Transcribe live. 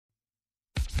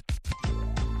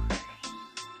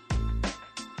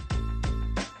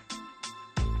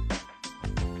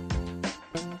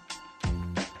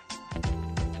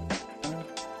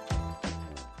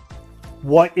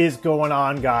What is going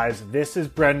on, guys? This is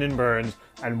Brendan Burns,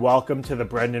 and welcome to the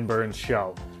Brendan Burns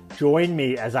Show. Join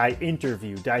me as I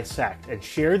interview, dissect, and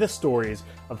share the stories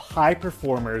of high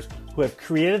performers who have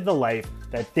created the life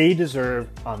that they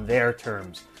deserve on their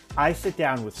terms. I sit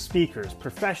down with speakers,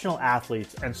 professional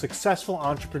athletes, and successful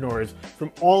entrepreneurs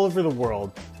from all over the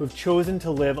world who have chosen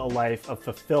to live a life of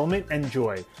fulfillment and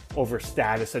joy over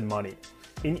status and money.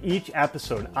 In each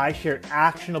episode, I share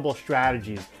actionable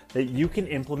strategies that you can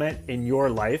implement in your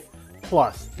life,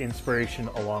 plus inspiration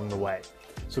along the way.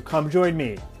 So come join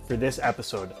me for this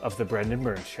episode of The Brendan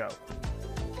Burns Show.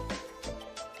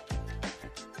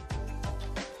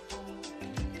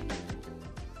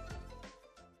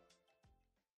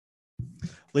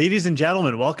 Ladies and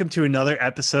gentlemen, welcome to another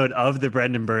episode of The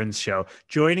Brendan Burns Show.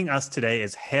 Joining us today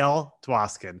is Hale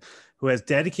Dwoskin, who has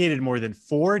dedicated more than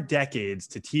 4 decades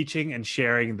to teaching and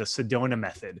sharing the Sedona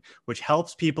method, which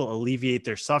helps people alleviate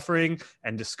their suffering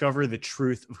and discover the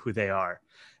truth of who they are.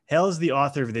 Hale is the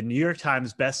author of the New York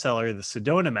Times bestseller, The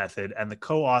Sedona Method, and the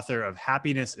co-author of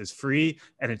Happiness is Free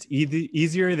and It's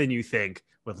Easier Than You Think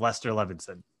with Lester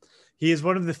Levinson. He is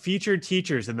one of the featured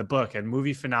teachers in the book and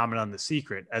movie phenomenon The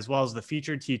Secret, as well as the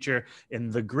featured teacher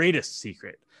in The Greatest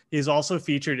Secret. He is also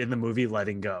featured in the movie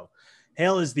Letting Go.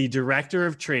 Hale is the Director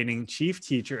of Training, Chief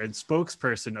Teacher, and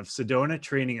Spokesperson of Sedona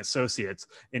Training Associates,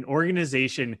 an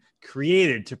organization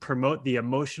created to promote the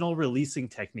emotional releasing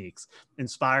techniques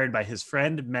inspired by his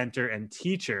friend, mentor, and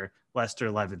teacher, Lester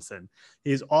Levinson.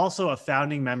 He is also a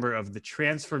founding member of the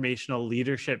Transformational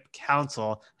Leadership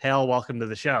Council. Hale, welcome to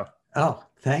the show. Oh,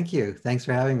 thank you. Thanks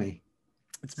for having me.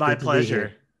 It's my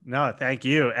pleasure. No, thank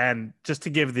you. And just to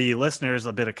give the listeners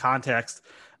a bit of context,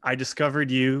 I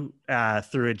discovered you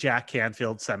through a Jack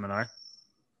Canfield seminar,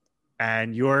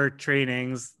 and your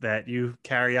trainings that you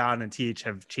carry on and teach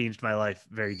have changed my life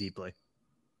very deeply.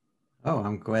 Oh,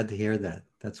 I'm glad to hear that.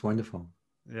 That's wonderful.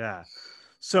 Yeah.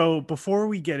 So before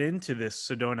we get into this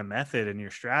Sedona method and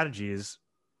your strategies,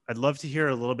 I'd love to hear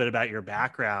a little bit about your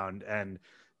background, and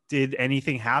did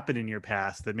anything happen in your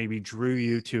past that maybe drew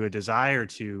you to a desire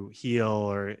to heal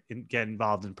or get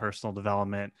involved in personal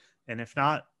development? And if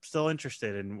not, still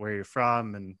interested in where you're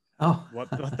from and what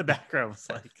the background was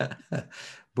like.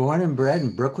 Born and bred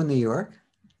in Brooklyn, New York,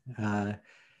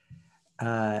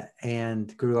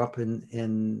 and grew up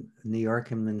in New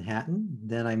York and Manhattan.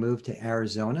 Then I moved to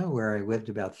Arizona, where I lived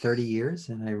about 30 years.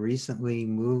 And I recently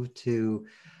moved to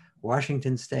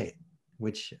Washington State,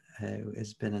 which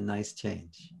has been a nice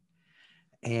change.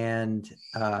 And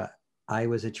I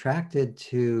was attracted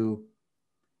to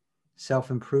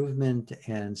self-improvement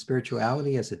and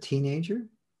spirituality as a teenager.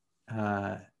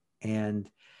 And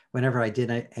whenever I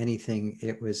did anything,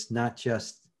 it was not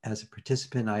just as a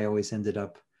participant. I always ended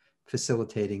up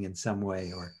facilitating in some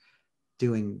way or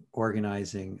doing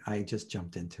organizing. I just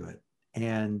jumped into it.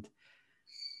 And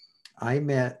I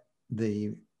met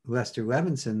the Lester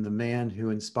Levinson, the man who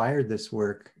inspired this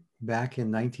work, back in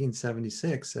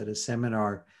 1976 at a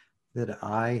seminar that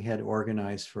I had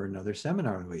organized for another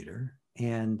seminar leader.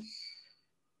 And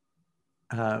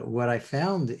what I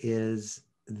found is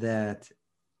that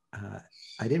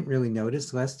I didn't really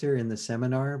notice Lester in the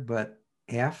seminar, but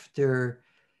after,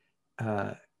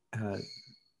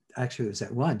 actually it was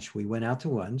at lunch, we went out to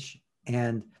lunch,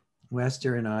 and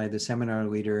Lester and I, the seminar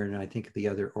leader, and I think the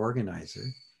other organizer,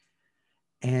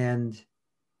 and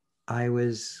I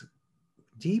was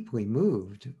deeply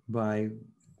moved by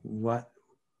what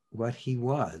he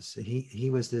was. He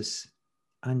was this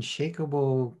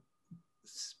unshakable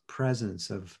presence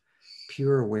of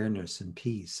pure awareness and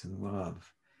peace and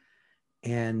love.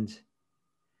 And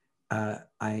I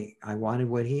wanted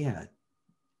what he had.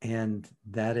 And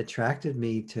that attracted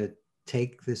me to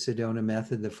take the Sedona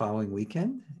method the following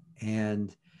weekend.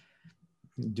 And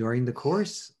during the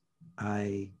course,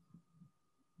 at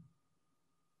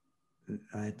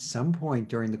some point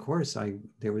during the course,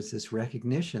 there was this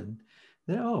recognition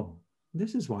that, oh,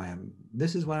 this is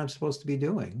what I'm supposed to be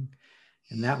doing.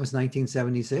 And that was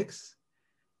 1976.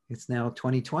 It's now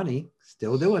 2020,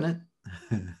 still doing it.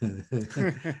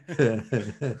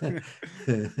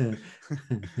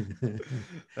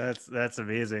 That's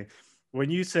amazing. When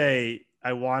you say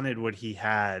I wanted what he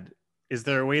had, is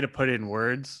there a way to put in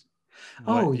words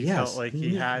what you felt like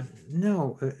he had?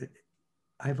 No,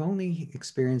 I've only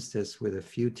experienced this with a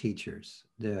few teachers,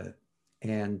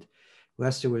 and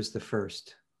Lester was the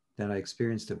first that I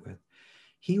experienced it with.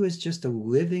 He was just a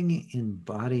living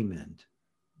embodiment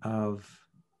of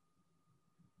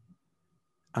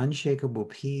unshakable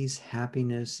peace,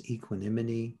 happiness,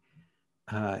 equanimity.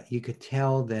 You could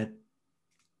tell that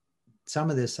some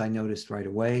of this I noticed right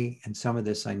away, and some of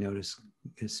this I noticed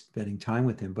is spending time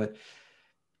with him. But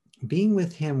being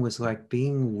with him was like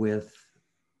being with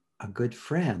a good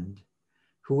friend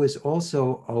who was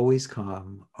also always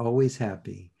calm, always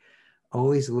happy,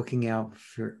 always looking out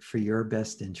for your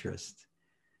best interest,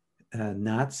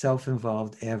 not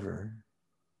self-involved ever,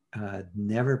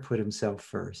 never put himself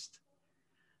first.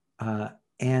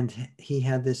 And he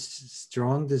had this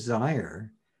strong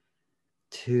desire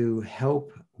to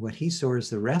help what he saw as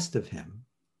the rest of him,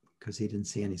 because he didn't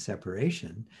see any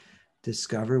separation,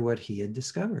 discover what he had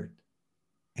discovered.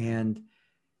 And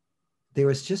there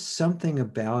was just something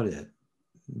about it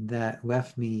that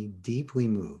left me deeply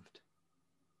moved.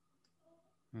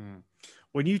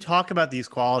 When you talk about these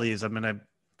qualities, I'm going to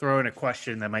throw in a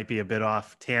question that might be a bit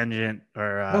off tangent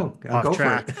or off go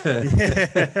track, for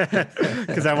it.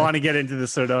 because I want to get into the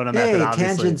Sedona method. Hey,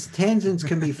 Obviously, tangents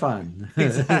can be fun.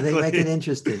 Exactly. They make it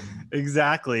interesting.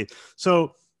 Exactly.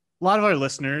 So a lot of our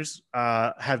listeners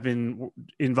have been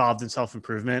involved in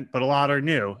self-improvement, but a lot are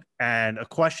new. And a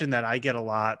question that I get a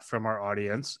lot from our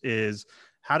audience is,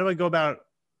 how do I go about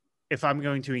if I'm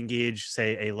going to engage,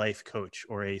 say, a life coach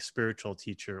or a spiritual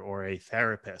teacher or a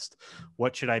therapist?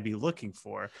 What should I be looking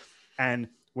for? And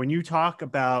when you talk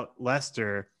about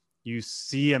Lester, you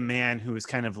see a man who is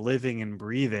kind of living and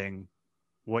breathing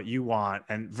what you want,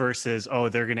 and versus, oh,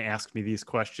 they're going to ask me these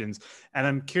questions. And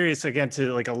I'm curious again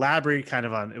to like elaborate kind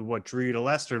of on what drew you to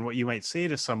Lester and what you might say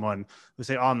to someone who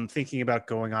say, oh, I'm thinking about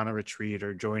going on a retreat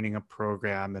or joining a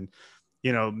program, and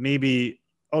maybe,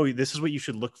 oh, this is what you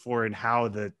should look for and how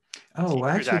the Oh,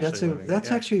 actually, that's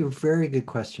Yeah. actually a very good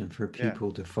question for Yeah.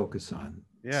 people to focus on.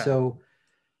 Yeah. So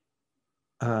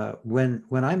when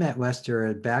I met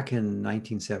Lester back in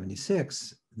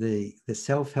 1976, the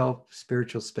self-help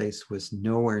spiritual space was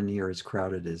nowhere near as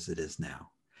crowded as it is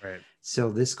now. Right.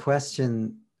 So this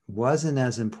question wasn't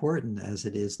as important as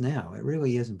it is now. It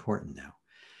really is important now.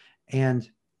 And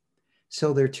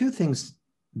so there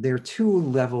are two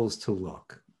levels to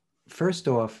look. First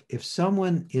off, if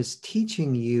someone is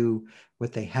teaching you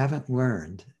what they haven't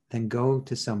learned, then go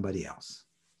to somebody else.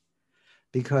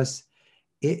 Because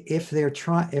if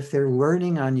they're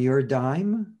learning on your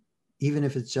dime, even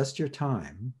if it's just your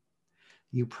time,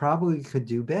 you probably could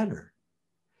do better.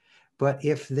 But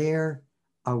if they're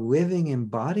a living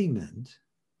embodiment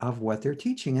of what they're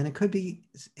teaching, and it could be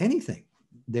anything,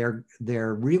 they're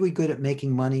really good at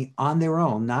making money on their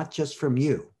own, not just from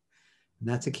you. And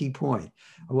that's a key point.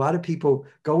 A lot of people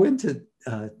go into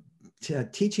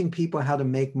teaching people how to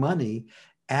make money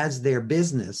as their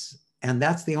business. And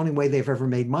that's the only way they've ever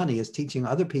made money, is teaching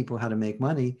other people how to make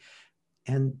money.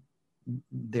 And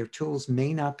their tools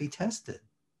may not be tested.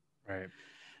 Right.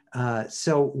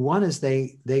 So one is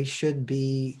they should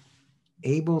be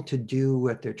able to do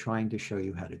what they're trying to show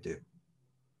you how to do.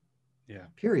 Yeah.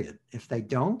 Period. If they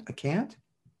don't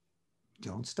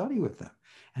study with them.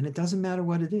 And it doesn't matter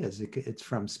what it is. It's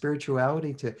from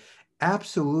spirituality to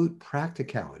absolute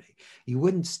practicality. You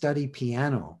wouldn't study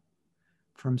piano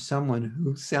from someone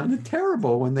who sounded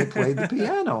terrible when they played the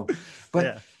piano.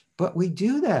 But we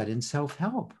do that in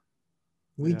self-help.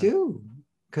 We do,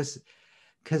 because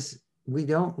we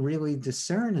don't really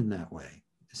discern in that way.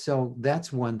 So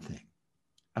that's one thing.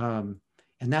 And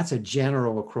that's a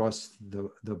general across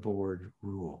the board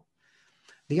rule.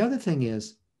 The other thing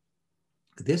is,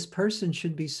 this person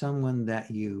should be someone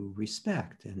that you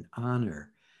respect and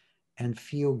honor and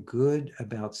feel good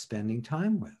about spending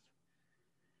time with.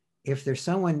 If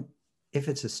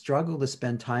it's a struggle to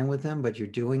spend time with them, but you're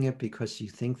doing it because you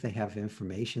think they have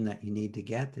information that you need to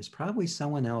get, there's probably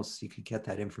someone else you could get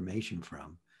that information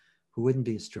from who wouldn't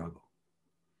be a struggle.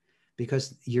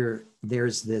 Because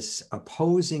there's this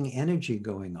opposing energy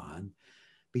going on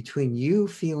between you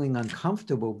feeling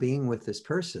uncomfortable being with this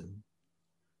person,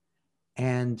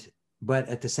 but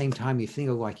at the same time you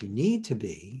feel like you need to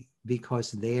be,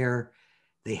 because they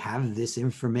have this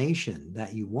information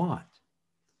that you want.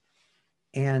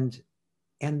 And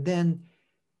then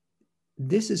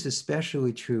this is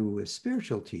especially true with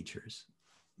spiritual teachers.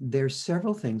 There's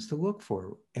several things to look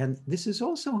for. And this is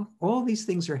also, all these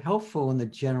things are helpful in the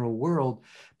general world,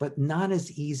 but not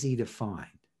as easy to find.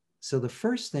 So the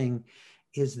first thing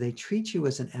is they treat you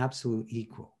as an absolute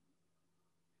equal.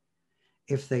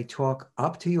 If they talk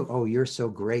up to you, oh, you're so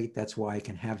great, that's why I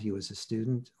can have you as a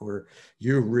student, or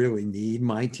you really need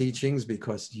my teachings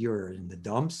because you're in the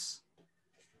dumps,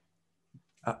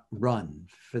 run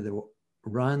for the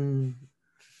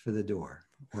door,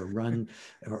 or run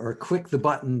or click the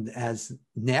button as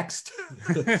next.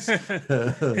 Hit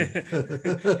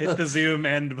the Zoom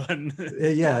end button.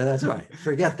 Yeah, that's right.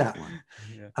 Forget that one.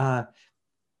 Yeah.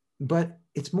 But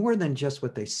it's more than just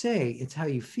what they say, it's how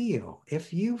you feel.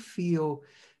 If you feel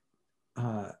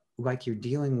like you're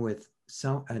dealing with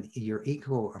your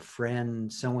equal, a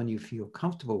friend, someone you feel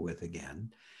comfortable with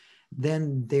again,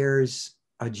 then there's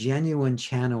a genuine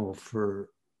channel for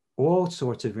all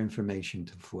sorts of information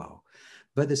to flow.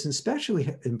 But it's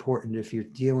especially important if you're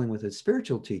dealing with a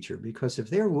spiritual teacher, because if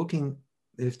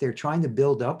they're trying to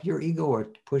build up your ego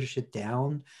or push it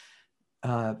down,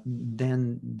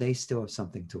 then they still have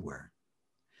something to learn.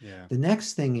 Yeah. The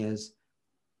next thing is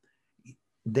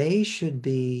they should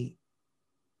be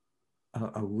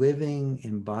a living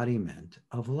embodiment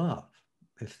of love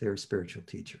if they're a spiritual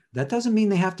teacher. That doesn't mean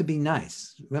they have to be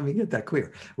nice. Let me get that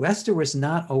clear. Lester was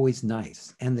not always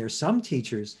nice. And there's some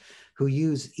teachers who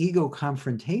use ego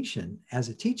confrontation as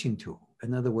a teaching tool.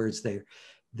 In other words,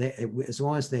 as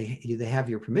long as they have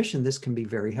your permission, this can be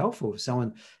very helpful. If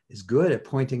someone is good at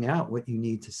pointing out what you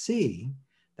need to see,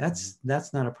 that's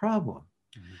not a problem.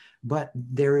 Mm-hmm. But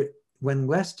when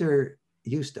Lester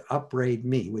used to upbraid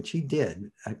me, which he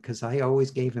did, because I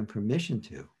always gave him permission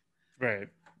to. Right.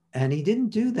 And he didn't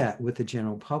do that with the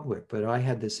general public, but I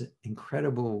had this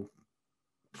incredible,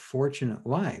 fortunate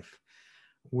life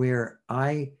where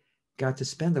I got to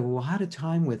spend a lot of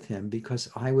time with him because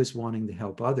I was wanting to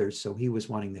help others, so he was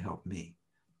wanting to help me.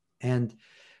 And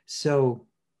so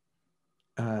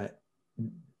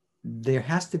there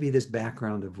has to be this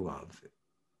background of love.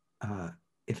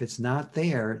 If it's not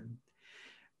there,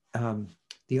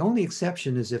 the only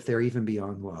exception is if they're even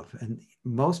beyond love. And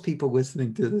most people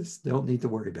listening to this don't need to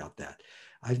worry about that.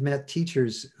 I've met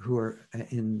teachers who are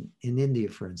in India,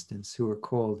 for instance, who are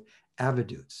called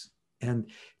avadhuts. And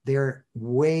they're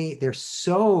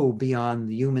so beyond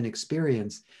the human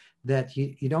experience that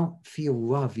you don't feel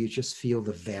love, you just feel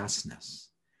the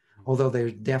vastness. Although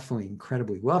they're definitely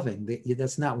incredibly loving,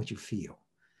 that's not what you feel.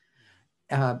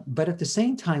 But at the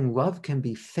same time, love can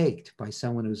be faked by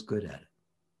someone who's good at it.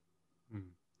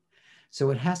 So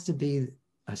it has to be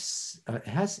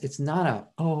it's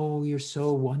not oh, you're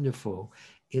so wonderful.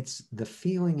 It's the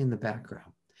feeling in the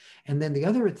background. And then the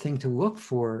other thing to look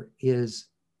for is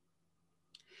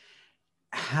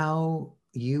how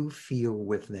you feel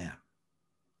with them.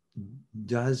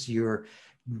 Does it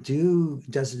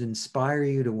inspire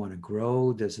you to want to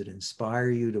grow? Does it inspire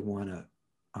you to want to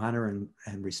honor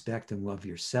and respect and love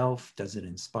yourself? Does it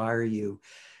inspire you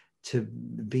to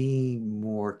be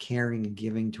more caring and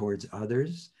giving towards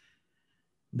others?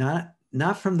 Not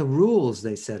from the rules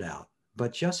they set out,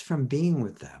 but just from being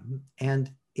with them.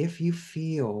 And if you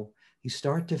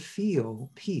start to feel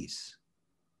peace,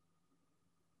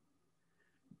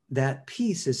 that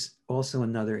peace is also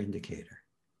another indicator.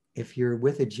 If you're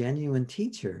with a genuine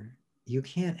teacher, you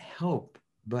can't help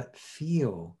but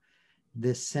feel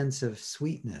this sense of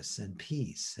sweetness and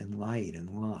peace and light and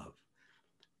love.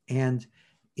 And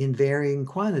in varying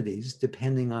quantities,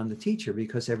 depending on the teacher,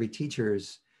 because every teacher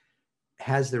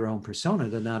has their own persona.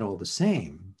 They're not all the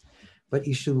same, but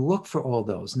you should look for all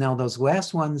those. Now, those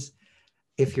last ones,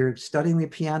 if you're studying the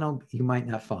piano, you might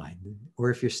not find, or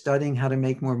if you're studying how to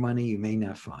make more money, you may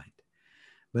not find.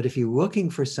 But if you're looking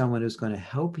for someone who's going to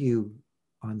help you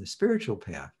on the spiritual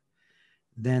path,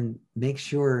 then make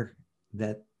sure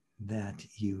that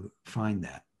you find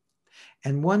that.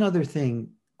 And one other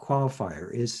thing,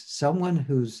 qualifier, is someone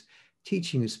who's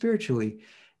teaching you spiritually,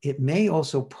 it may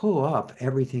also pull up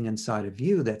everything inside of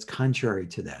you that's contrary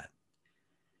to that.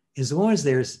 As long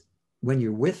as when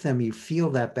you're with them, you feel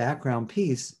that background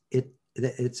piece,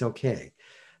 it's okay.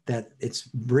 That it's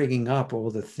bringing up all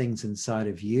the things inside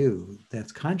of you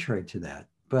that's contrary to that.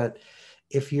 But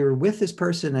if you're with this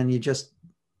person and you just,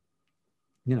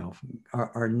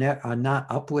 are not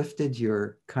uplifted,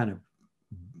 you're kind of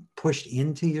pushed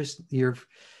into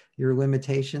your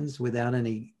limitations without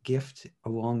any gift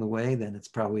along the way, then it's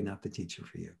probably not the teacher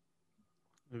for you.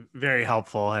 Very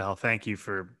helpful, Hale. Thank you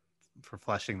for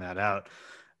fleshing that out.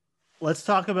 Let's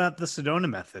talk about the Sedona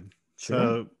method. Sure.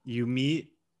 So you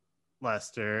meet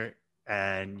Lester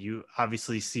and you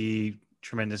obviously see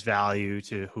tremendous value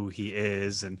to who he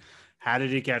is. And how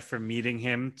did it get from meeting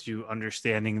him to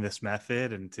understanding this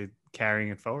method and to carrying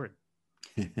it forward?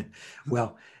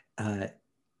 Well,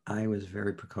 I was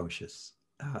very precocious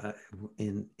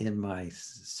in my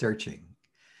searching,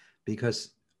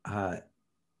 because I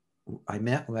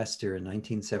met Lester in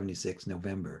 1976,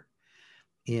 November.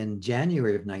 In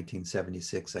January of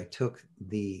 1976, I took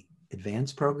the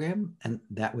advanced program, and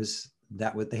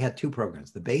they had two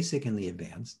programs, the basic and the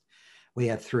advanced. We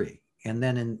had three. And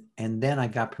then I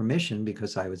got permission,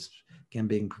 because I was, again,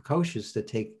 being precocious, to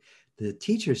take the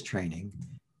teacher's training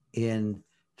in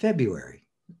February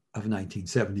of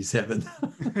 1977.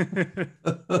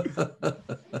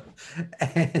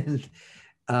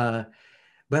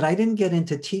 But I didn't get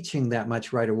into teaching that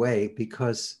much right away,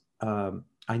 because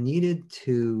I needed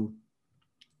to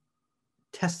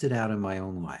test it out in my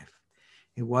own life.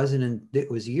 It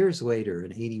was years later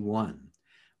in 81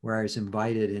 where I was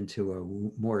invited into a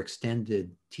more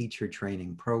extended teacher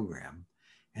training program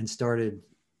and started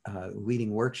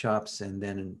leading workshops and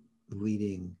then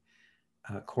leading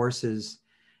courses.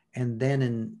 And then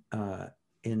in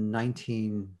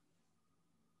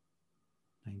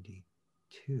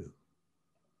 1992,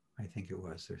 I think it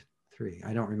was, or three,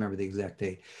 I don't remember the exact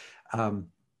date.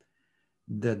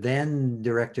 The then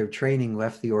director of training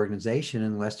left the organization,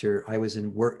 and Lester, I was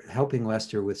in work helping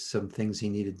Lester with some things he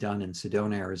needed done in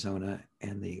Sedona, Arizona,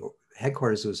 and the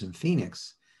headquarters was in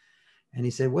Phoenix. And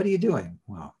he said, "What are you doing?"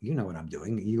 "Well, you know what I'm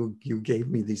doing. You gave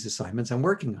me these assignments. I'm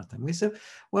working on them." We said,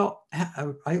 "Well,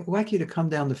 I'd like you to come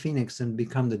down to Phoenix and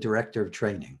become the director of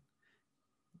training."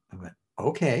 I went,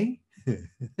 "Okay."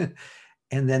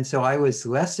 And then so I was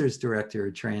Lester's director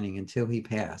of training until he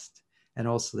passed, and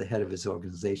also the head of his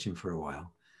organization for a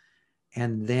while.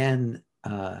 And then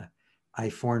I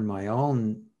formed my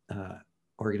own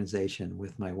organization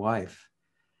with my wife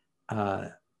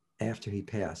after he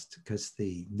passed, because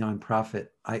the nonprofit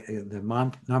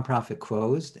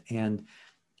closed, and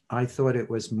I thought it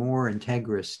was more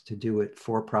integrous to do it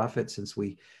for profit, since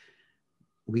we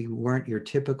weren't your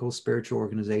typical spiritual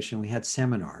organization. We had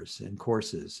seminars and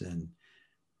courses and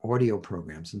audio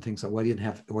programs and things like. Well, we didn't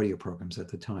have audio programs at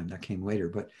the time, that came later,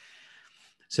 but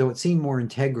so it seemed more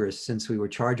integrous, since we were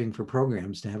charging for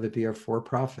programs, to have it be a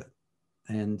for-profit.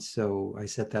 And so I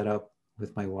set that up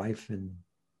with my wife, and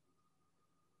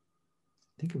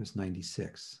I think it was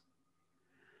 96.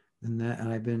 And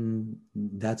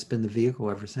that's been the vehicle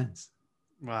ever since.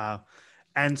 Wow.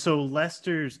 And so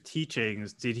Lester's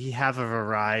teachings, did he have a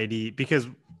variety? Because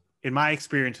in my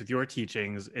experience with your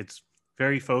teachings, it's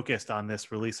very focused on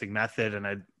this releasing method, and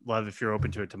I'd love if you're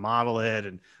open to it to model it.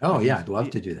 And I'd love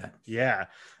to do that. Yeah.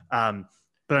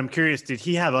 But I'm curious, did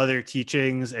he have other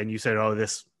teachings and you said, "Oh,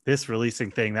 this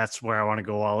releasing thing, that's where I want to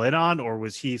go all in on"? Or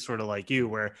was he sort of like you,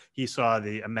 where he saw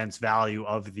the immense value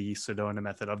of the Sedona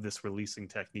method, of this releasing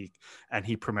technique, and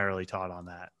he primarily taught on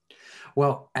that?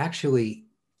 Well, actually,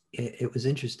 it was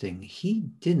interesting. He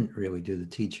didn't really do the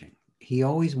teaching. He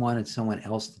always wanted someone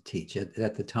else to teach.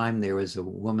 At the time, there was a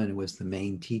woman who was the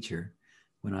main teacher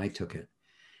when I took it.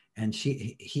 And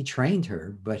he trained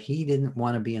her, but he didn't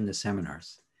want to be in the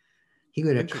seminars. He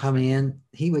would come in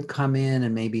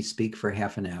and maybe speak for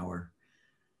half an hour.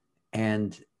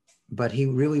 But he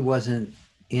really wasn't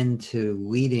into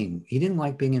leading. He didn't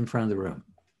like being in front of the room.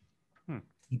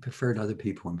 He preferred other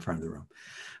people in front of the room.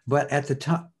 But at the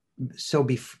time,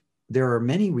 there are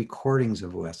many recordings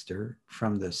of Lester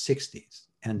from the 60s.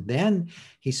 And then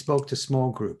he spoke to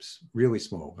small groups, really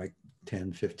small, like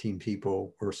 10, 15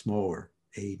 people or smaller,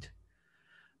 8.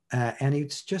 And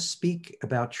he'd just speak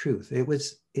about truth. It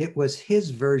was his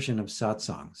version of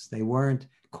satsangs. They weren't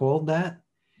called that.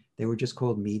 They were just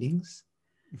called meetings.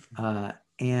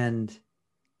 And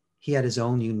he had his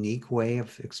own unique way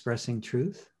of expressing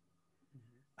truth.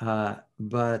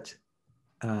 But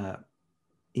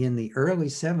in the early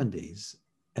 70s,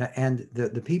 and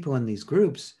the people in these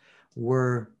groups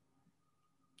were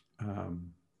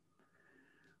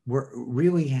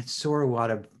really saw a lot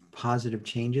of positive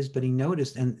changes, but he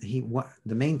noticed, and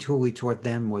the main tool he taught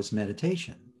them was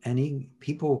meditation. And he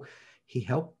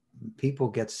helped people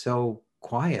get so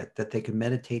quiet that they could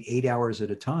meditate 8 hours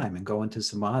at a time and go into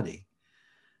samadhi,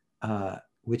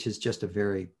 which is just a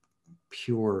very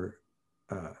pure,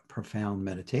 profound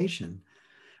meditation.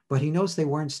 But he knows they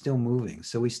weren't still moving.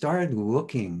 So we started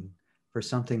looking for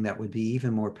something that would be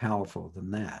even more powerful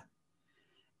than that.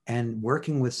 And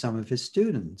working with some of his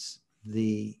students,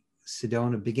 the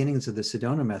beginnings of the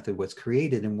Sedona method was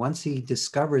created. And once he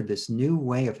discovered this new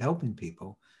way of helping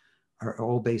people,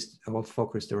 all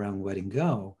focused around letting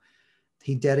go,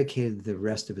 he dedicated the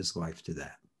rest of his life to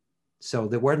that. So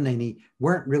there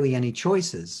weren't really any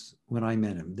choices when I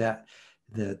met him. That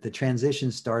the transition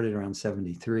started around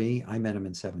 73. I met him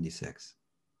in 76.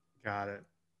 Got it.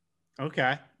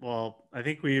 Okay. Well, I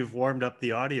think we've warmed up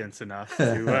the audience enough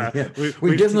to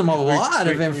we've given them a lot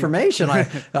of information. I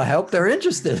hope they're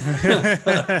interested.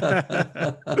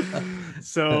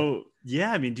 So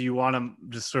yeah, I mean, do you want to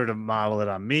just sort of model it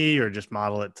on me, or just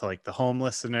model it to like the home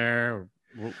listener?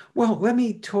 Well, let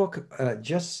me talk.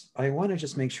 I want to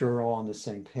just make sure we're all on the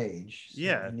same page. So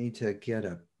yeah. I need to get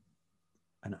an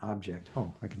object.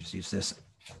 Oh, I can just use this.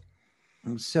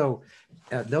 So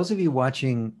those of you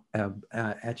watching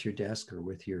at your desk or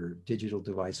with your digital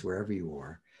device, wherever you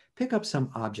are, pick up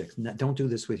some object. Don't do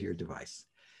this with your device.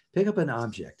 Pick up an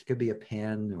object. It could be a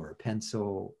pen or a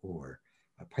pencil or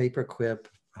a paper clip.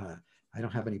 I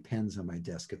don't have any pens on my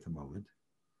desk at the moment.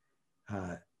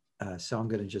 So I'm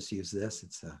going to just use this.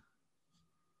 It's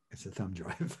a thumb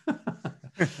drive.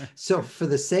 So for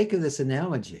the sake of this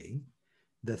analogy,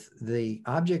 the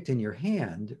object in your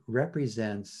hand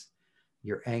represents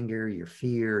your anger, your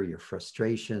fear, your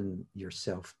frustration, your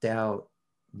self-doubt,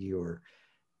 your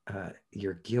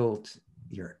guilt,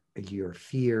 your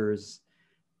fears,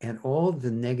 and all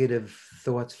the negative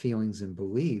thoughts, feelings, and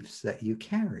beliefs that you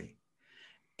carry.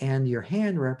 And your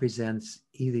hand represents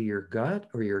either your gut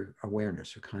or your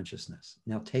awareness or consciousness.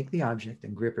 Now take the object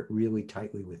and grip it really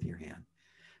tightly with your hand.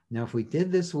 Now, if we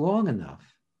did this long enough,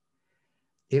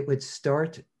 it would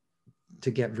start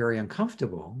to get very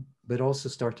uncomfortable, but also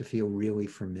start to feel really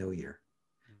familiar,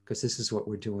 because this is what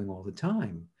we're doing all the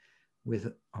time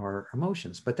with our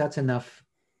emotions. But that's enough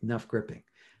gripping.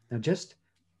 Now just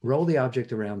roll the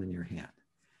object around in your hand.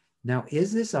 Now,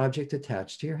 is this object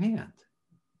attached to your hand?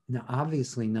 Now,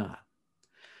 obviously not.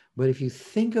 But if you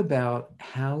think about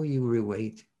how you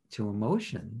relate to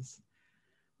emotions,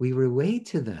 we relate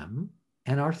to them,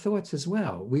 and our thoughts as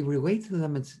well. We relate to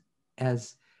them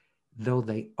as though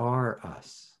they are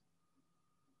us.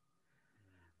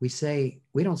 We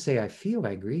don't say I feel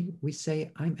angry, we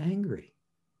say I'm angry.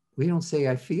 We don't say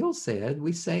I feel sad,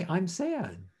 we say I'm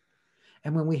sad.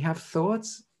 And when we have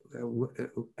thoughts,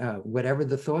 whatever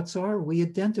the thoughts are, we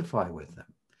identify with them.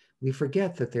 We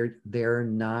forget that they're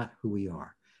not who we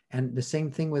are. And the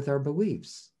same thing with our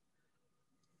beliefs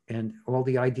and all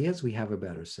the ideas we have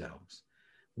about ourselves.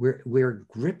 We're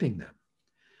gripping them.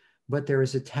 But there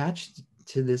is attached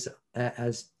to this,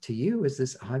 as to you, as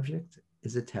this object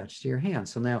is attached to your hand.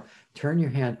 So now turn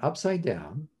your hand upside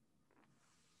down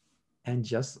and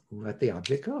just let the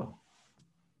object go.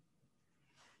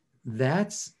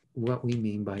 That's what we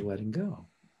mean by letting go.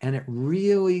 And it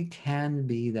really can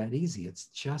be that easy. It's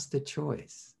just a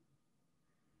choice.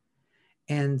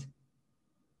 And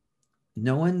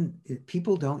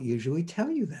people don't usually tell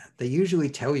you that. They usually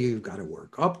tell you you've got to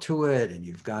work up to it, and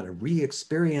you've got to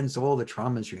re-experience all the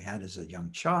traumas you had as a young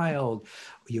child.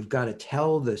 You've got to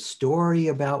tell the story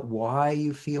about why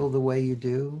you feel the way you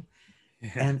do.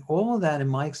 Yeah. And all of that, in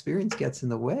my experience, gets in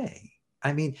the way.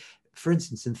 I mean, for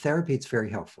instance, in therapy, it's very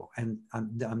helpful. And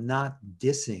I'm not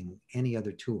dissing any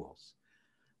other tools.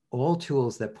 All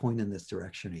tools that point in this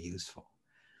direction are useful.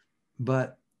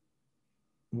 But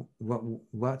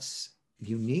what's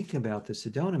unique about the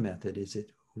Sedona method is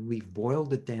we've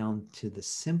boiled it down to the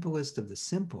simplest of the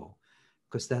simple,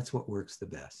 because that's what works the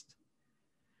best.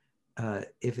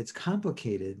 If it's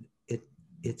complicated,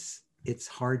 it's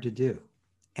hard to do.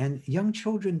 And young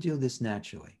children do this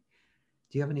naturally.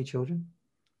 Do you have any children?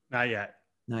 Not yet.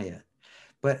 Not yet.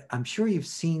 But I'm sure you've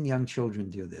seen young children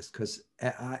do this, because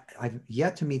I've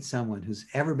yet to meet someone who's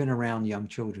ever been around young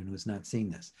children who has not seen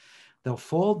this. They'll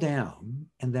fall down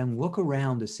and then look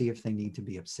around to see if they need to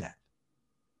be upset.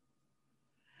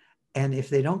 And if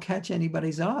they don't catch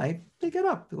anybody's eye, they get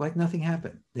up like nothing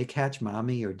happened. They catch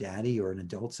mommy or daddy or an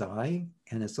adult's eye,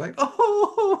 and it's like,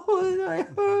 oh,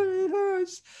 it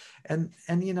hurts. And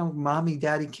mommy,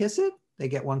 daddy kiss it. They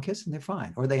get one kiss and they're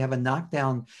fine. Or they have a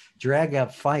knockdown, drag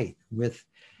out fight with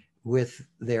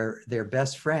their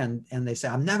best friend, and they say,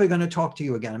 I'm never going to talk to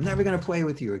you again. I'm never going to play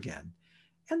with you again.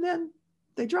 And then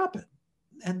they drop it.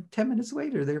 And 10 minutes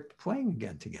later, they're playing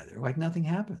again together like nothing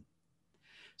happened.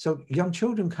 So young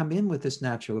children come in with this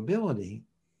natural ability,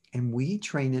 and we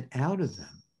train it out of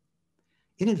them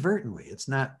inadvertently. It's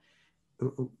not,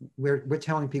 we're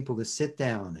telling people to sit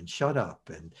down and shut up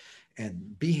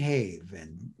and behave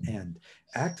and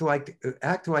act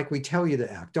like we tell you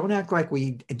to act. Don't act like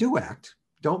we do act.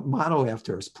 Don't model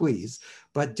after us, please,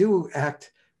 but do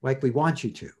act like we want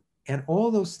you to. And all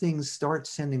those things start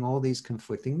sending all these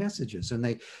conflicting messages. And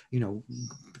they,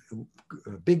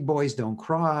 big boys don't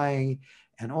cry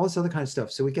and all this other kind of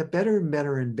stuff. So we get better and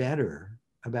better and better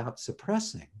about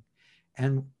suppressing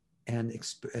and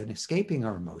escaping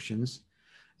our emotions,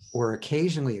 or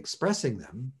occasionally expressing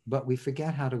them, but we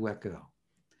forget how to let go.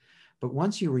 But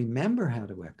once you remember how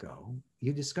to let go,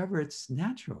 you discover it's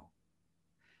natural.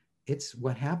 It's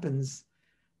what happens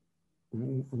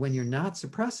when you're not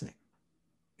suppressing.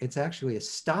 It's actually a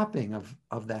stopping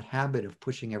of that habit of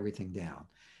pushing everything down.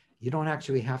 You don't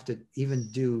actually have to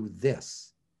even do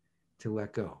this to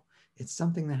let go. It's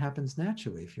something that happens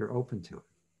naturally if you're open to it.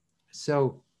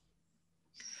 So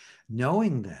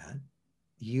knowing that,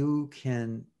 you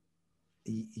can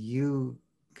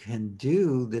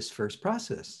do this first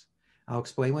process. I'll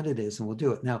explain what it is and we'll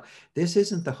do it. Now, this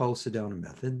isn't the whole Sedona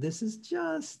method. This is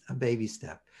just a baby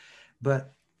step.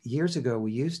 But years ago,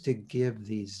 we used to give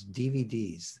these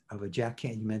DVDs of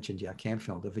you mentioned Jack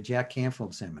Canfield, of a Jack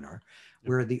Canfield seminar,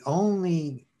 where the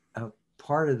only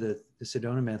part of the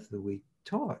Sedona method that we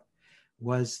taught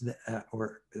was,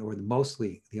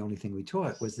 mostly the only thing we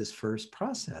taught was this first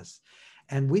process.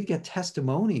 And we'd get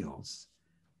testimonials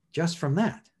just from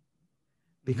that,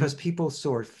 because people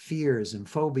saw fears and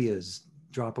phobias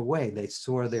drop away. They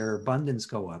saw their abundance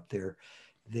go up,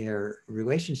 their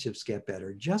relationships get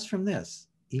better just from this,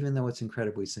 even though it's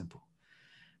incredibly simple.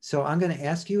 So I'm going to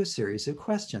ask you a series of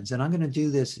questions, and I'm going to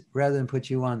do this rather than put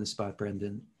you on the spot,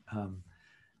 Brendan. I'm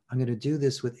going to do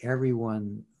this with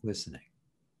everyone listening.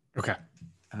 Okay.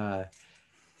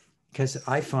 Because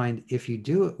I find if you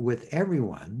do it with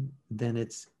everyone, then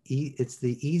it's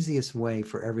the easiest way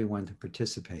for everyone to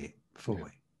participate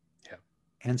fully. Yeah.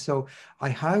 And so I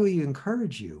highly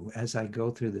encourage you, as I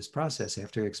go through this process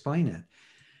after I explain it,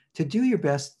 to do your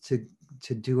best to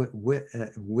do it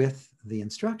with the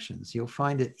instructions. You'll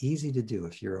find it easy to do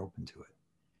if you're open to it.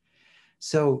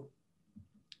 So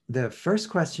the first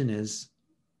question is,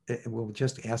 we'll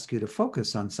just ask you to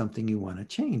focus on something you want to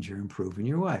change or improve in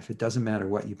your life. It doesn't matter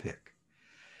what you pick.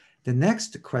 The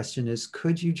next question is,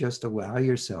 could you just allow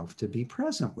yourself to be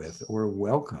present with or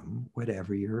welcome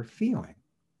whatever you're feeling?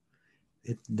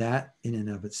 That in and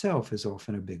of itself is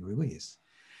often a big release.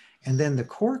 And then the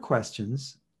core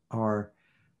questions are,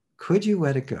 could you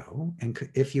let it go? And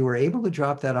if you were able to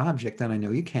drop that object, then I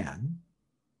know you can.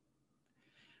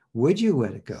 Would you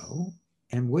let it go?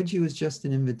 And would you is just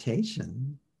an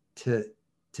invitation to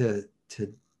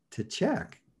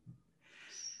check.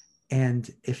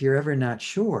 And if you're ever not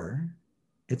sure,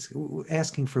 it's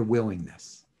asking for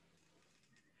willingness.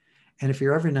 And if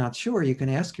you're ever not sure, you can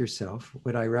ask yourself,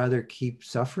 would I rather keep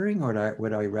suffering, or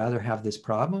would I rather have this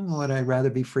problem, or would I rather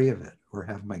be free of it or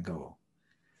have my goal?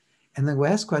 And the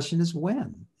last question is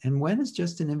when. And when is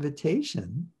just an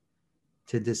invitation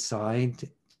to decide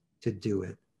to do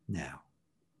it now.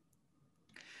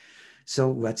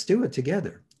 So let's do it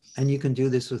together. And you can do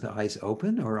this with eyes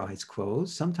open or eyes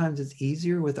closed. Sometimes it's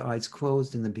easier with eyes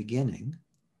closed in the beginning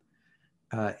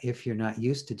if you're not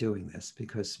used to doing this,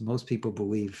 because most people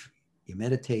believe you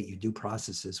meditate, you do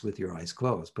processes with your eyes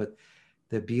closed. But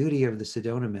the beauty of the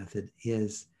Sedona method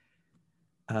is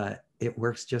it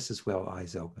works just as well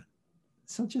eyes open.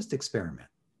 So just experiment.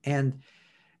 And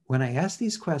when I ask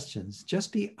these questions,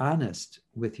 just be honest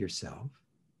with yourself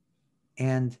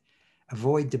and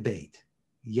avoid debate.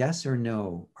 Yes or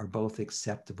no are both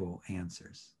acceptable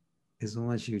answers, as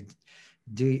long as you're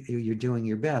doing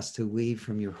your best to lead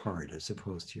from your heart as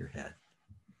opposed to your head.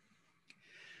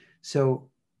 So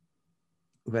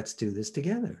let's do this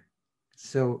together.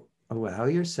 So allow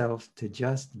yourself to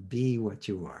just be what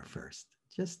you are first.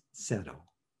 Just settle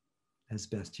as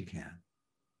best you can.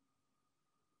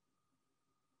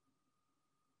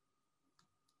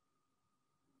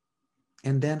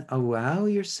 And then allow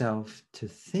yourself to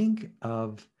think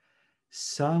of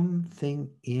something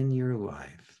in your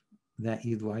life that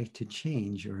you'd like to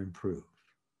change or improve.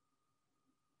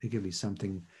 It could be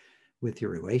something with your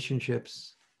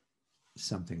relationships,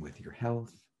 something with your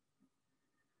health,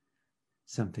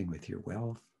 something with your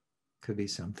wealth. Could be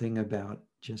something about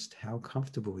just how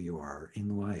comfortable you are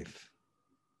in life.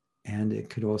 And it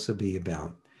could also be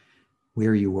about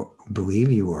where you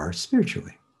believe you are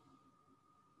spiritually.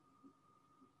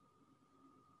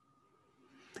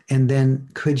 And then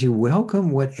could you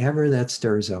welcome whatever that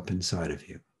stirs up inside of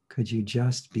you? Could you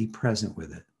just be present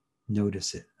with it?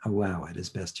 Notice it, allow it as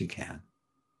best you can.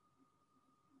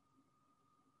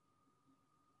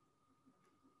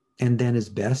 And then as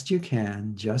best you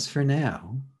can, just for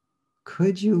now,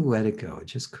 could you let it go?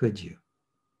 Just could you?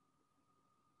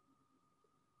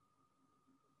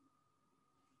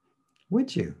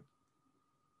 Would you?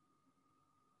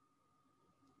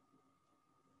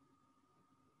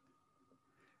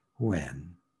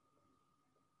 When?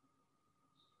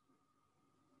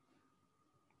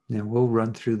 Now we'll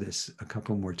run through this a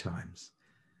couple more times.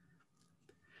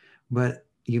 But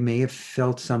you may have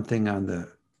felt something on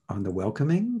the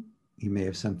welcoming. You may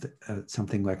have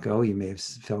something let go. You may have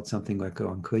felt something let go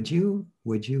on could you,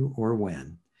 would you, or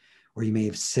when. Or you may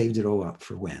have saved it all up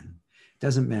for when.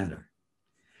 Doesn't matter.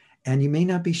 And you may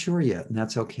not be sure yet, and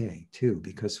that's okay too,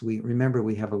 because we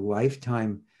have a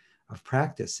lifetime of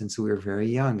practice since we were very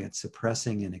young at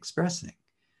suppressing and expressing.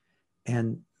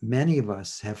 And many of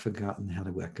us have forgotten how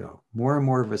to let go. More and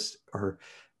more of us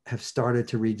have started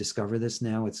to rediscover this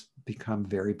now. It's become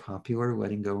very popular,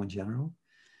 letting go in general.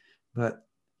 But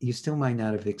you still might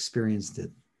not have experienced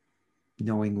it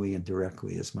knowingly and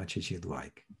directly as much as you'd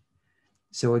like.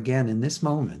 So again, in this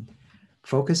moment,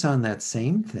 focus on that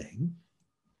same thing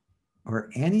or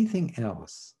anything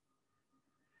else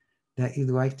that you'd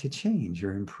like to change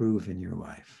or improve in your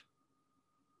life.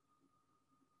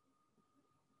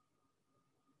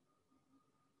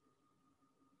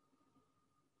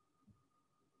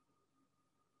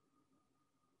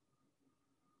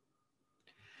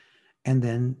 And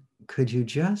then could you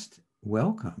just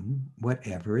welcome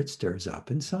whatever it stirs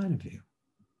up inside of you?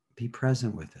 Be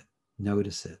present with it.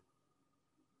 Notice it.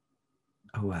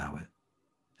 Allow it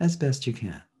as best you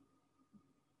can.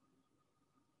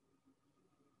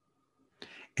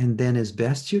 And then as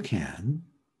best you can,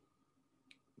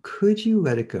 could you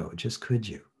let it go? Just could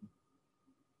you?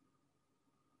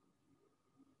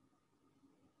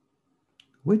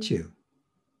 Would you?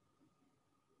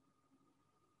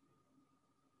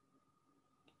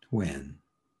 When?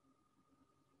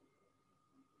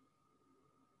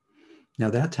 Now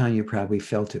that time you probably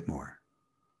felt it more.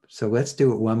 So let's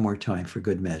do it one more time for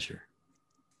good measure.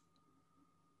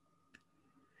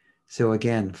 So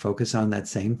again, focus on that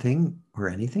same thing or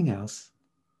anything else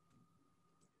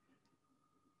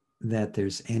that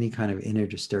there's any kind of inner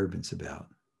disturbance about.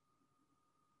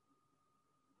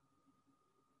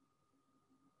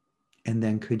 And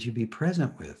then could you be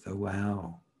present with,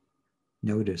 allow,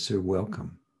 notice, or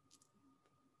welcome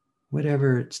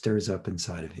whatever it stirs up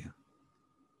inside of you?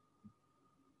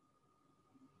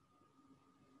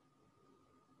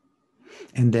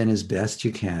 And then as best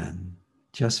you can,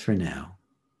 just for now,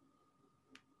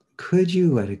 could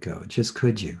you let it go? Just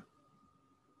could you?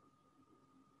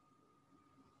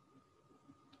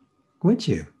 Would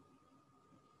you?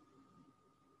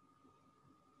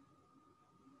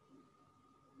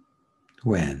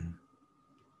 When?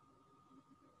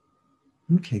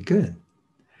 Okay, good.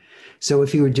 So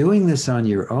if you were doing this on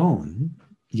your own,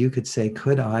 you could say,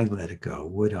 could I let it go?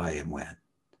 Would I and when?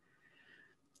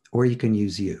 Or you can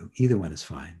use you. Either one is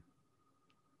fine.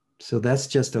 So that's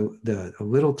just a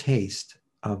little taste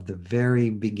of the very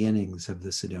beginnings of the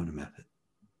Sedona method.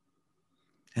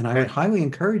 And I would highly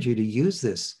encourage you to use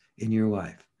this in your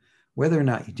life, whether or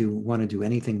not you want to do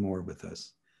anything more with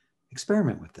this.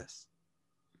 Experiment with this.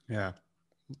 Yeah.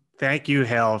 Thank you,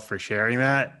 Hale, for sharing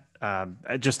that.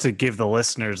 Just to give the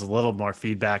listeners a little more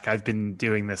feedback, I've been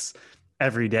doing this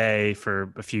every day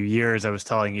for a few years, I was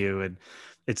telling you, and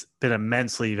it's been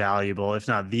immensely valuable, if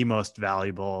not the most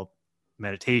valuable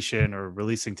meditation or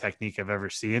releasing technique I've ever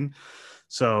seen.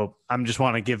 So I'm just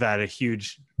want to give that a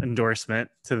huge endorsement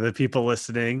to the people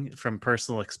listening from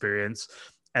personal experience.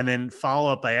 And then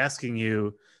follow up by asking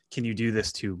you, can you do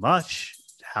this too much?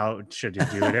 How should you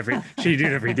do it should you do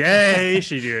it every day?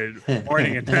 Should you do it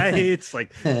morning and night? It's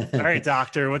like, all right,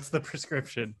 doctor, what's the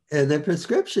prescription? The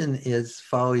prescription is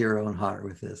follow your own heart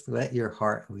with this. Let your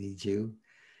heart lead you.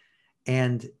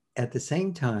 And at the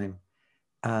same time,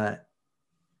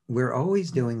 we're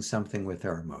always doing something with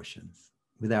our emotions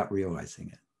without realizing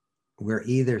it. We're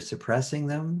either suppressing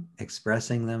them,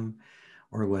 expressing them,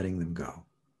 or letting them go.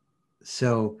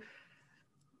 So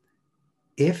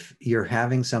if you're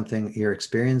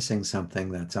experiencing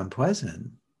something that's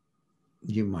unpleasant,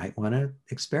 you might want to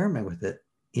experiment with it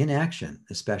in action,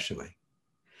 especially.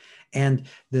 And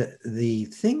the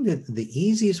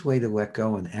easiest way to let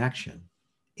go in action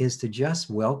is to just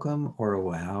welcome or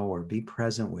allow or be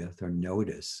present with or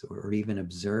notice or even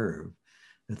observe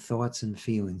the thoughts and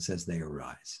feelings as they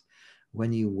arise.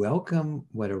 When you welcome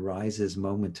what arises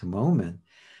moment to moment,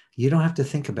 you don't have to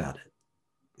think about it.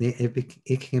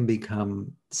 It can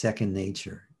become second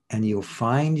nature, and you'll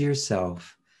find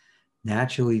yourself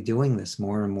naturally doing this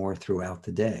more and more throughout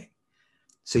the day.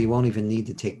 So you won't even need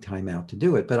to take time out to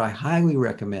do it. But I highly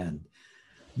recommend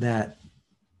that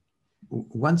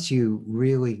once you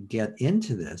really get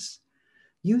into this,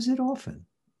 use it often.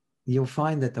 You'll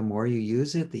find that the more you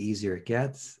use it, the easier it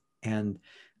gets, and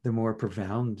the more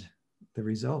profound the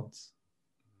results.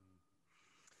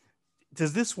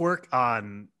 Does this work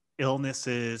on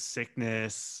illnesses,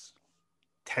 sickness,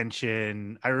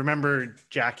 tension? I remember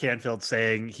Jack Canfield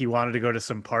saying he wanted to go to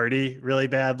some party really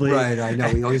badly. Right, I know.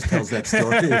 He always tells that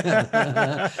story.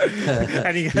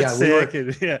 And he got sick.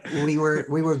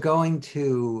 We were going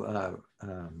to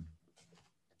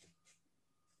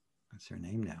what's her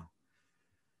name now?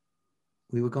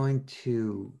 We were going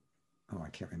to, I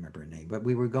can't remember her name, but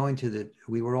we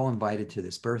were all invited to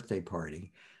this birthday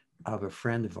party of a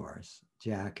friend of ours,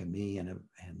 Jack and me, and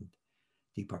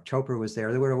Deepak Chopra was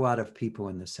there. There were a lot of people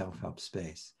in the self-help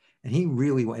space. And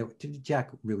Jack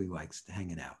really likes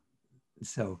hanging out.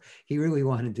 So he really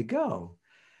wanted to go.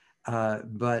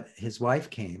 But his wife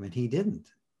came and he didn't.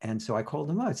 And so I called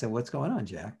him up. I said, what's going on,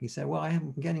 Jack? He said, well,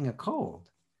 I'm getting a cold.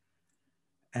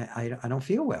 I don't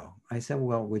feel well. I said,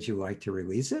 well, would you like to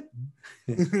release it?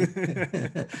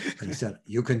 And he said,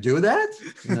 you can do that?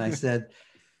 And I said,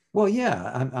 well,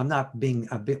 yeah, I'm not being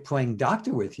playing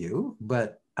doctor with you,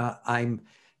 but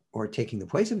or taking the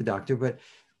place of a doctor, but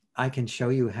I can show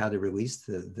you how to release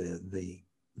the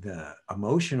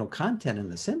emotional content and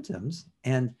the symptoms.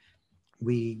 And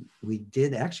we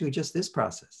did actually just this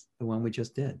process, the one we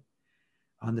just did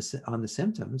on the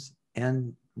symptoms,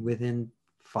 and within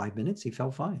 5 minutes he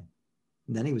felt fine.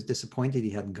 And then he was disappointed he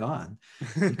hadn't gone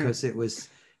because it was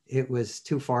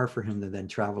too far for him to then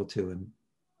travel to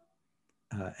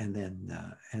and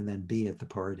then be at the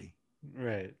party.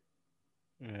 Right.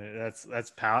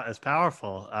 That's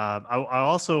powerful. I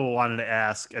also wanted to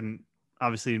ask, and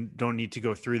obviously don't need to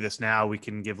go through this now. We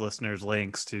can give listeners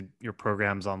links to your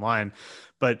programs online,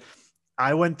 but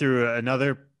I went through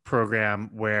another program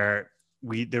where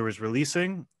there was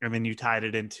releasing, and then you tied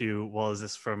it into, well, is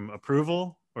this from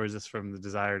approval or is this from the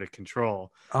desire to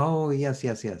control? Oh, yes.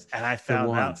 And I The found out,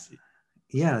 wands.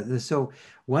 Yeah. So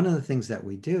one of the things that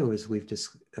we do is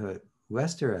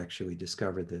Lester actually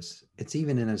discovered this. It's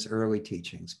even in his early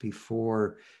teachings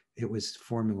before it was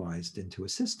formalized into a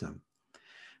system.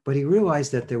 But he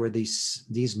realized that there were these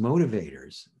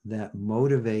motivators that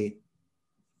motivate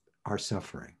our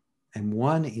suffering. And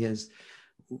one is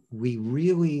we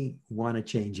really want to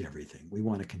change everything. We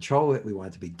want to control it. We want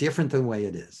it to be different than the way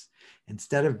it is.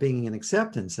 Instead of being in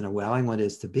acceptance and allowing what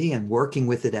is to be and working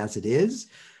with it as it is,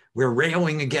 we're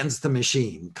railing against the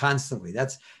machine constantly.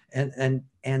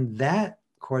 And that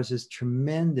causes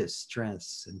tremendous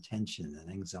stress and tension and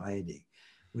anxiety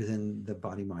within the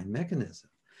body-mind mechanism.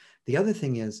 The other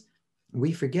thing is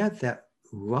we forget that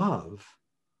love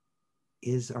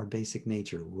is our basic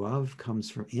nature. Love comes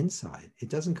from inside. It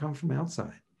doesn't come from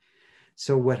outside.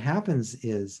 So what happens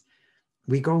is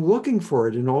we go looking for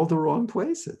it in all the wrong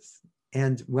places.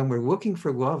 And when we're looking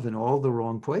for love in all the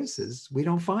wrong places, we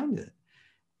don't find it.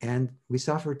 And we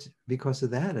suffer because of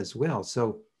that as well.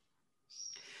 So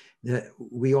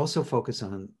we also focus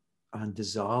on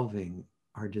dissolving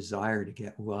our desire to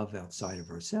get love outside of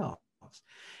ourselves.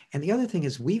 And the other thing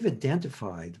is we've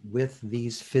identified with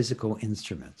these physical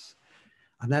instruments.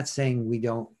 I'm not saying we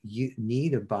don't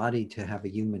need a body to have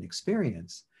a human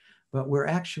experience, but we're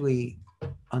actually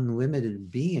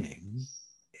unlimited being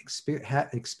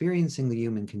experiencing the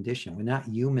human condition. We're not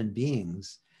human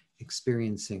beings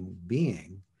experiencing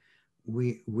being.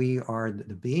 We are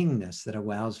the beingness that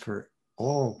allows for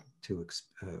all to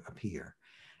appear.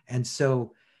 And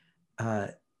so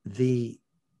the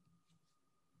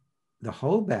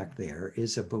holdback there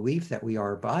is a belief that we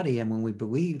are a body. And when we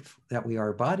believe that we are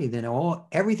a body, then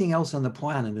everything else on the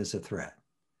planet is a threat.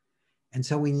 And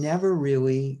so we never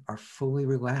really are fully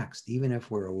relaxed, even if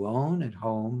we're alone at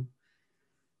home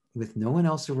with no one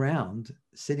else around,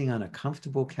 sitting on a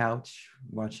comfortable couch,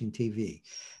 watching TV.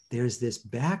 There's this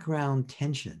background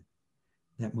tension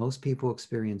that most people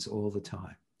experience all the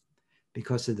time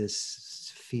because of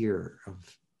this fear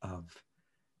of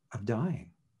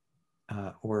dying.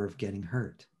 Or of getting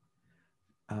hurt,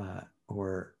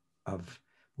 or of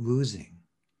losing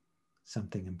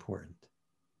something important.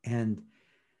 And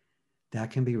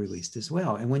that can be released as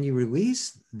well. And when you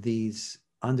release these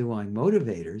underlying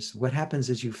motivators, what happens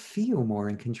is you feel more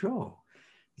in control.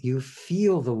 You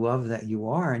feel the love that you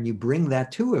are, and you bring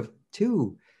that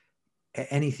to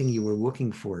anything you were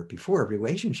looking for before.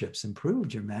 Relationships improve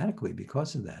dramatically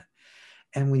because of that.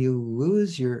 And when you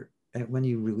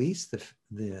release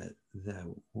the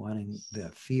wanting, the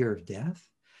fear of death,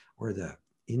 or the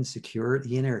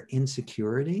inner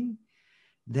insecurity,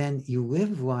 then you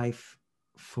live life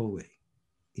fully.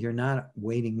 You're not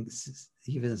waiting,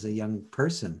 even as a young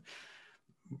person,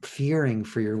 fearing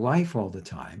for your life all the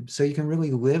time. So you can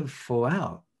really live full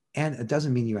out. And it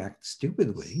doesn't mean you act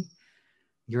stupidly.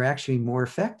 You're actually more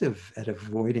effective at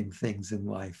avoiding things in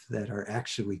life that are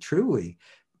actually truly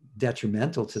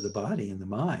detrimental to the body and the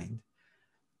mind,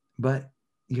 but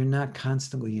you're not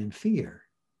constantly in fear.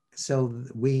 So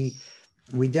we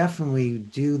definitely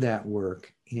do that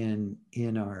work in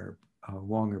our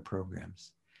longer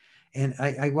programs. And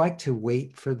I like to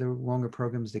wait for the longer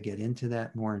programs to get into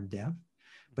that more in depth,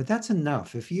 but that's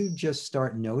enough. If you just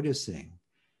start noticing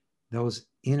those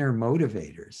inner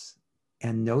motivators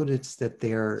and notice that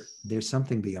there's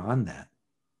something beyond that.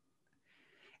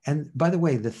 And by the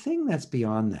way, the thing that's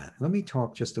beyond that, let me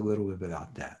talk just a little bit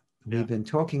about that. Yeah. We've been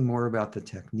talking more about the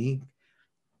technique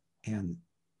and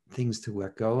things to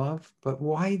let go of, but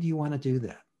why do you want to do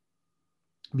that?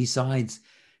 Besides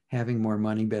having more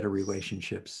money, better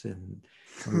relationships, and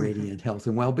radiant health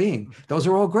and well-being, those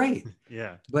are all great.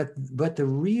 Yeah. But the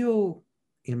real,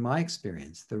 in my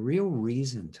experience, the real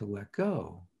reason to let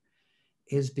go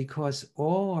is because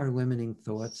all our limiting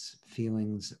thoughts,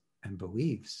 feelings, and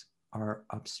beliefs are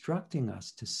obstructing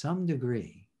us to some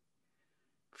degree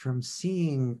from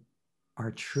seeing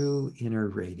our true inner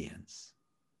radiance,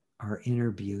 our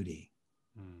inner beauty,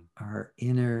 our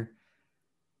inner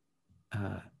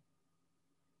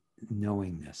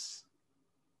knowingness.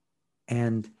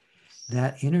 And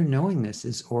that inner knowingness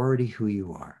is already who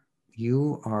you are.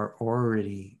 You are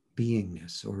already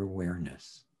beingness or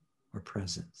awareness or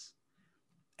presence.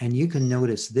 And you can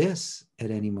notice this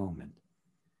at any moment.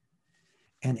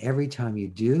 And every time you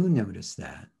do notice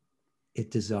that, it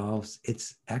dissolves.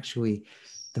 It's actually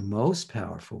the most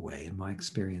powerful way, in my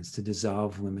experience, to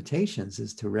dissolve limitations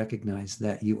is to recognize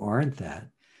that you aren't that.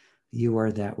 You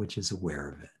are that which is aware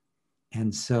of it.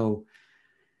 And so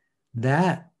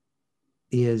that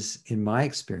is, in my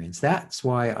experience, that's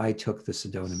why I took the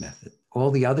Sedona method.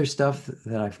 All the other stuff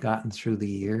that I've gotten through the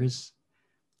years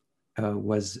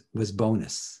was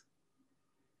bonus.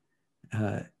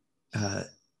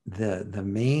 The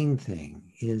main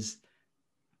thing is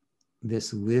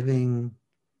this living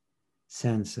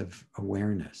sense of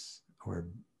awareness or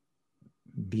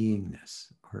beingness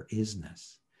or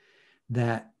isness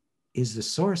that is the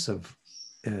source of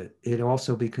it.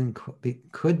 Also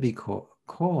could be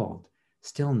called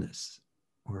stillness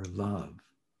or love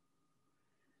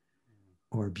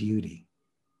or beauty.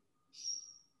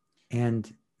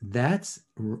 And that's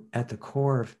at the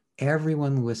core of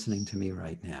everyone listening to me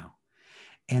right now.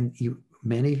 And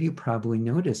many of you probably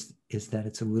noticed is that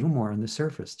it's a little more on the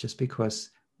surface just because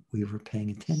we were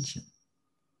paying attention.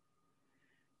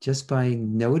 Just by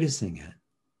noticing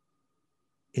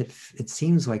it, it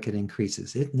seems like it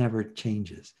increases. It never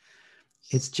changes.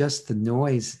 It's just the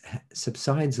noise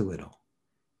subsides a little,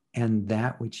 and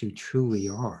that which you truly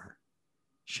are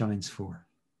shines forth.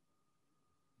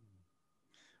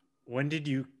 When did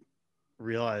you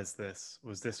realize this?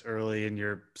 Was this early in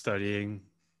your studying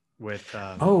with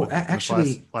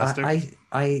actually, Lester?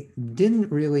 I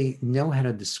didn't really know how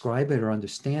to describe it or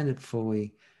understand it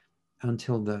fully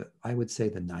until I would say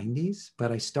the 90s,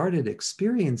 but I started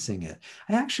experiencing it.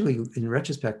 I actually, in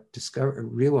retrospect,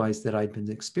 realized that I'd been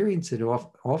experiencing it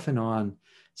off and on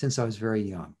since I was very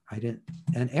young.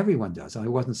 And everyone does. I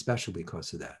wasn't special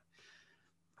because of that.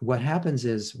 What happens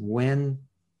is when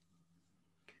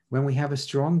we have a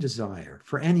strong desire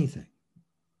for anything,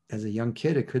 as a young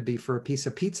kid, it could be for a piece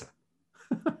of pizza.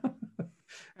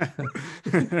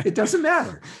 It doesn't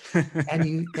matter.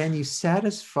 And you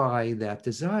satisfy that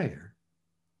desire.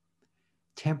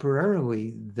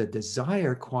 Temporarily, the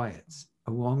desire quiets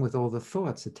along with all the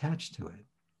thoughts attached to it.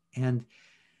 And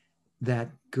that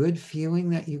good feeling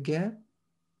that you get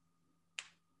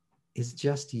is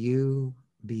just you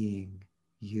being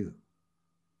you.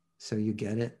 So you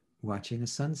get it watching a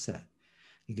sunset.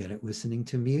 You get it listening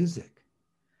to music.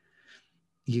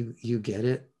 You get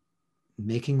it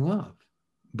making love.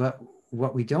 But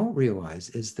what we don't realize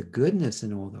is the goodness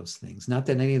in all those things. Not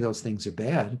that any of those things are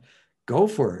bad. Go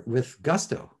for it with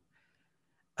gusto.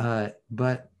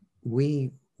 But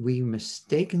we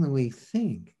mistakenly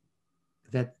think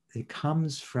that it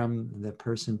comes from the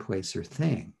person, place, or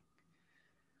thing.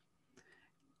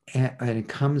 And it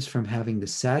comes from having to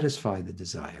satisfy the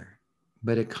desire.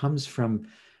 But it comes from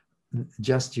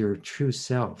just your true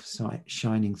self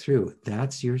shining through.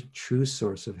 That's your true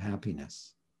source of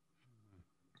happiness.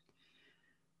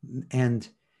 And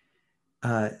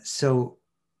so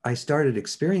I started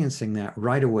experiencing that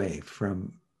right away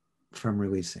from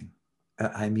releasing.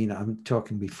 I mean, I'm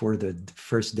talking before the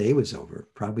first day was over,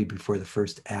 probably before the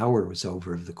first hour was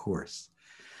over of the course.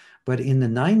 But in the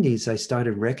 90s, I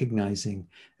started recognizing,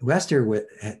 Lester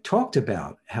had talked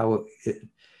about how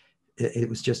it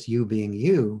was just you being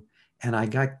you. And I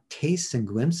got tastes and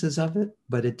glimpses of it,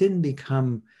 but it didn't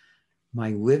become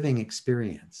my living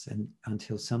experience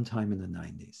until sometime in the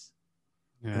 90s,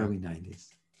 early 90s.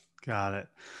 Got it.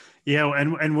 Yeah,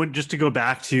 and just to go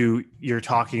back to, you're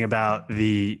talking about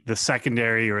the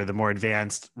secondary or the more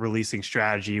advanced releasing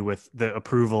strategy with the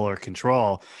approval or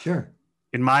control. Sure.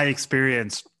 In my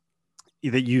experience,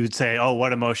 that you'd say, oh,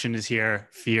 what emotion is here?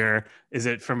 Fear. Is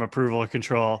it from approval or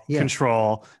control? Yes.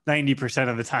 Control, 90%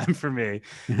 of the time for me.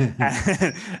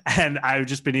 and I've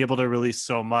just been able to release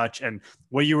so much. And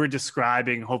what you were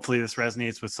describing, hopefully this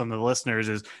resonates with some of the listeners,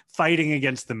 is fighting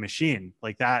against the machine.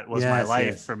 Like that was my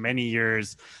life for many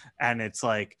years. And it's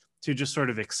like to just sort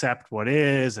of accept what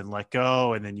is and let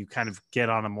go. And then you kind of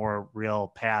get on a more real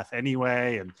path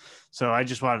anyway. And so I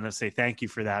just wanted to say thank you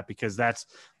for that, because that's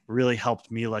really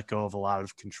helped me let go of a lot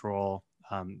of control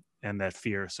and that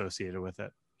fear associated with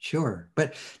it. Sure.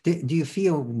 But do you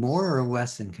feel more or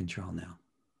less in control now?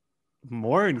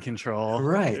 More in control.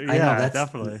 Right. Yeah, I know that's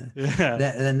definitely. Yeah.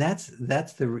 And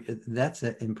that's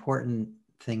an important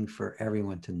thing for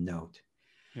everyone to note.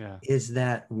 Yeah. Is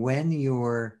that when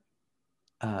you're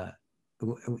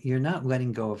not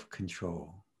letting go of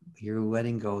control, you're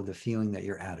letting go of the feeling that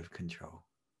you're out of control.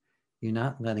 You're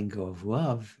not letting go of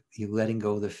love, you're letting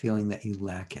go of the feeling that you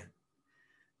lack it.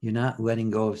 You're not letting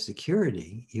go of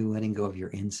security, you're letting go of your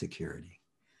insecurity.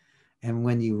 And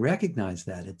when you recognize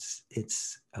that,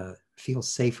 it's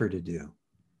feels safer to do.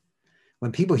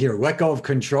 When people hear "let go of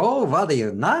control," what are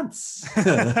you, nuts?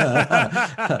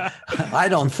 I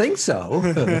don't think so.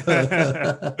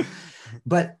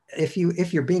 But if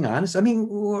you're being honest, I mean,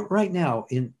 right now,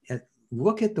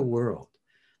 look at the world.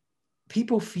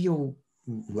 People feel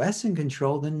less in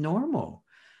control than normal.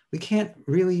 We can't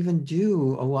really even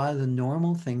do a lot of the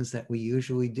normal things that we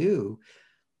usually do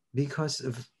because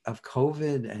of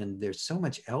COVID, and there's so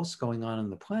much else going on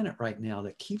the planet right now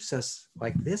that keeps us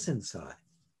like this inside.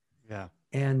 Yeah.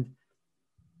 And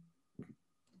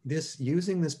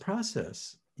using this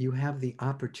process, you have the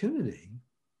opportunity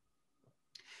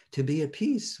to be at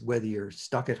peace, whether you're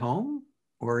stuck at home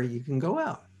or you can go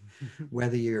out,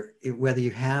 whether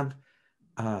you have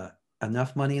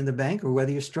enough money in the bank or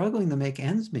whether you're struggling to make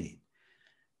ends meet.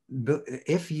 But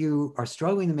if you are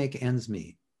struggling to make ends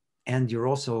meet and you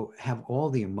also have all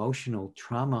the emotional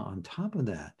trauma on top of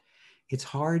that, it's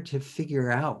hard to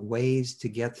figure out ways to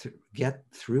get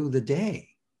through the day.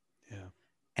 Yeah.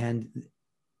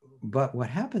 But what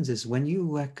happens is when you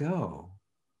let go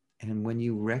and when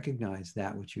you recognize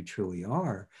that which you truly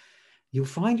are, you'll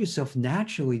find yourself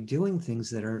naturally doing things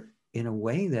that are in a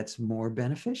way that's more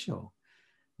beneficial,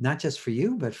 not just for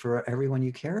you, but for everyone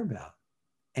you care about.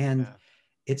 And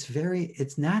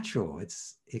it's natural.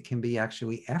 It can be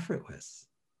actually effortless.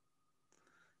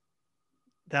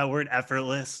 That word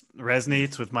effortless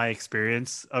resonates with my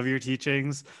experience of your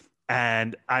teachings.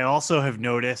 And I also have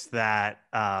noticed that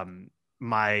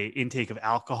my intake of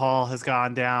alcohol has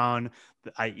gone down.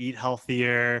 I eat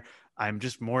healthier. I'm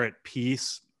just more at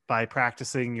peace by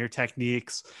practicing your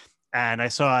techniques. And I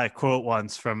saw a quote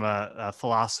once from a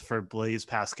philosopher, Blaise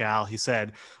Pascal. He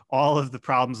said, all of the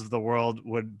problems of the world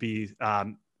would be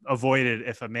avoided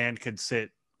if a man could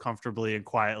sit comfortably and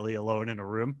quietly alone in a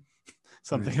room,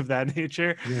 something of that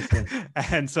nature. Yes.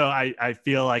 And so I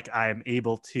feel like I'm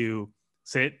able to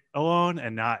sit alone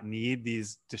and not need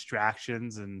these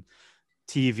distractions and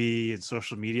TV and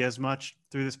social media as much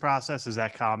through this process. Is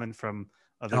that common from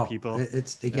other people?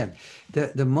 It's again,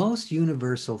 the most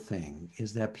universal thing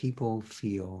is that people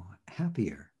feel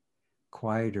happier,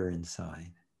 quieter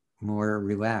inside, more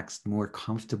relaxed, more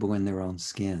comfortable in their own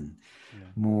skin,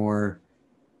 more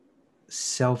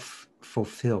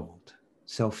self-fulfilled,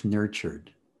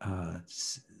 self-nurtured,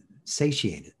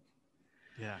 satiated.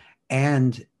 Yeah.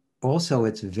 And also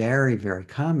it's very, very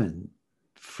common.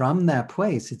 From that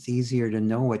place, it's easier to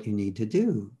know what you need to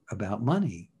do about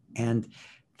money, and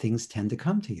things tend to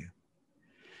come to you.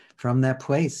 From that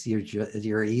place,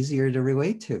 you're easier to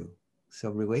relate to, so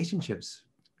relationships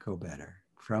go better.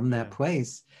 From that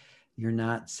place, you're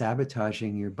not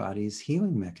sabotaging your body's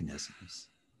healing mechanisms,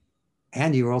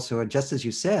 and you also, just as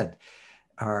you said,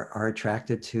 are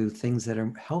attracted to things that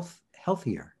are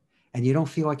healthier, and you don't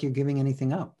feel like you're giving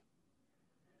anything up.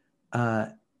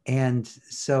 And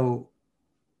so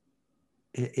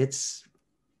it's,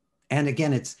 and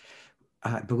again, it's,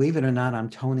 believe it or not, I'm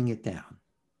toning it down.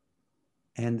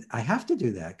 And I have to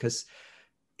do that because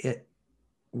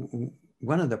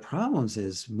one of the problems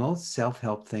is most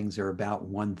self-help things are about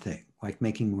one thing, like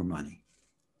making more money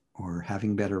or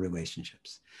having better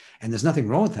relationships. And there's nothing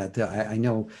wrong with that. I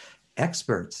know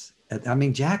experts. I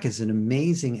mean, Jack is an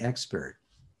amazing expert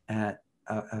at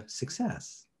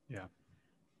success. Yeah.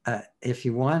 If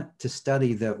you want to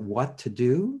study what to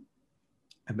do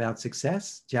about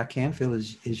success, Jack Canfield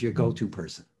is your go-to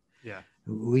person. Yeah.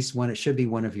 At least it should be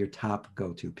one of your top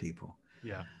go-to people.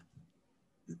 Yeah.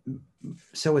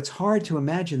 So it's hard to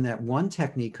imagine that one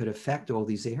technique could affect all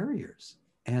these areas.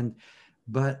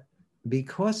 But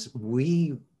because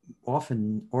we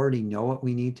often already know what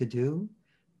we need to do,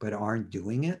 but aren't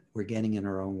doing it, we're getting in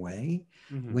our own way.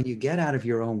 Mm-hmm. When you get out of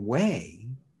your own way,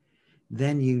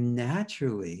 then you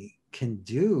naturally can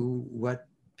do what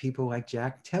people like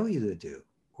Jack tell you to do,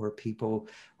 or people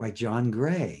like John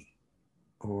Gray,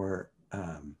 or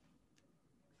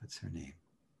what's her name?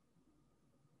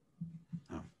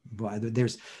 Oh, boy,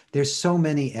 there's so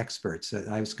many experts.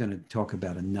 I was going to talk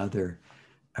about a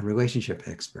relationship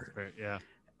expert. Right, yeah.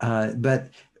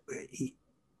 But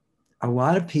a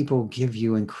lot of people give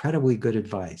you incredibly good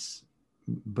advice,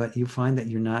 but you find that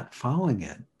you're not following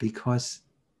it because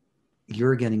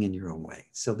you're getting in your own way.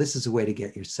 So this is a way to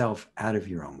get yourself out of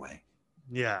your own way.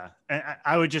 Yeah. And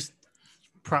I would just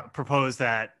propose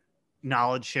that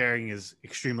knowledge sharing is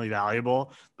extremely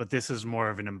valuable, but this is more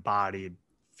of an embodied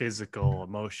physical,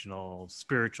 emotional,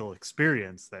 spiritual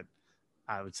experience that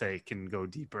I would say can go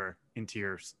deeper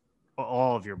into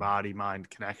all of your body mind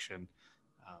connection.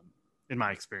 in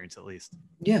my experience, at least.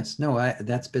 Yes, no,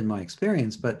 that's been my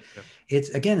experience, but Yep.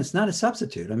 it's not a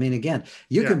substitute. I mean, again,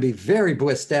 you can be very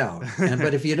blissed out,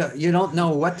 but if you don't know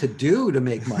what to do to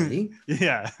make money,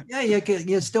 yeah,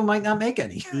 you still might not make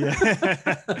any. yeah,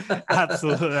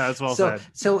 absolutely. That's well said.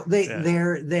 So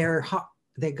Yeah.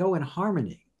 they go in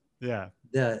harmony. Yeah.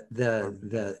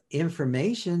 The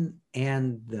information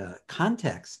and the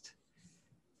context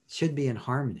should be in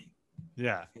harmony.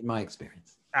 Yeah. In my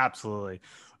experience. Absolutely.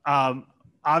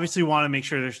 Obviously want to make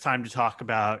sure there's time to talk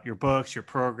about your books, your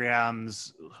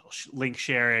programs, link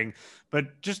sharing,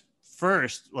 but just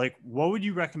first, like, what would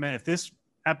you recommend if this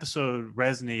episode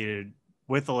resonated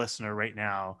with a listener right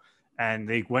now and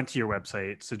they went to your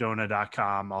website,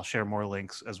 sedona.com? I'll share more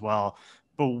links as well.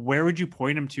 But where would you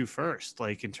point them to first,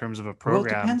 like in terms of a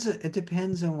program? Well, it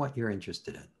depends on what you're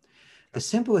interested in. The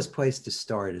simplest place to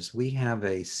start is we have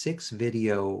a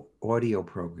 6-video audio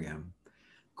program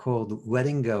called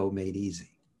Letting Go Made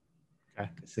Easy. Okay.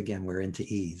 Because again, we're into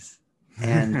ease.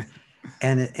 And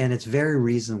it's very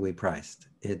reasonably priced.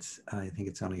 I think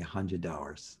it's only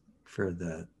 $100 for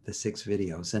the 6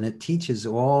 videos. And it teaches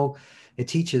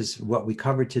what we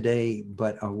covered today,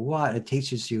 but it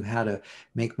teaches you how to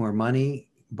make more money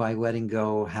by letting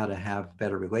go, how to have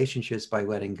better relationships by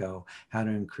letting go, how to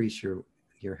increase your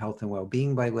health and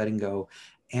well-being by letting go,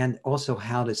 and also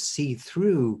how to see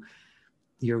through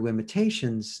your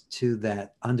limitations to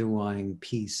that underlying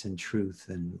peace and truth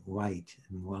and light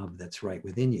and love that's right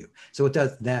within you. So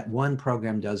that one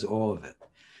program does all of it.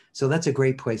 So that's a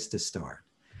great place to start.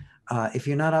 If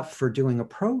you're not up for doing a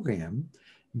program,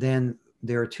 then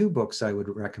there are 2 books I would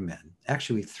recommend.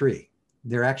 Actually 3.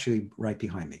 They're actually right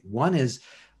behind me. One is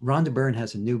Rhonda Byrne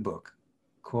has a new book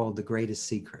called The Greatest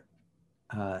Secret.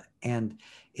 And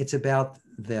it's about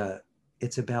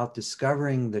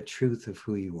discovering the truth of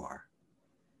who you are.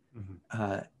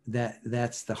 Mm-hmm.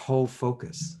 That's the whole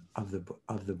focus of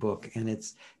the book, and it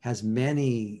has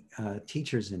many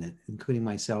teachers in it, including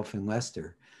myself and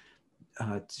Lester,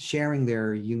 sharing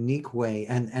their unique way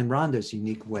and Rhonda's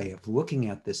unique way of looking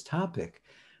at this topic.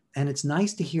 And it's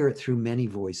nice to hear it through many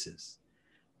voices,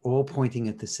 all pointing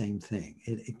at the same thing.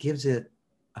 It gives it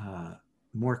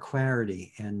more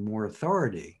clarity and more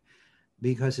authority,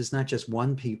 because it's not just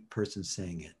one person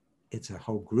saying it. It's a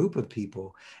whole group of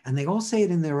people, and they all say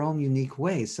it in their own unique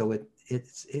way. So it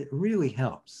really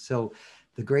helps. So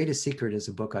The Greatest Secret is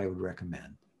a book I would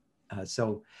recommend.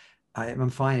 So I'm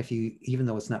fine if you, even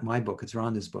though it's not my book, it's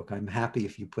Rhonda's book, I'm happy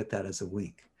if you put that as a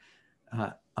link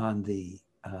on the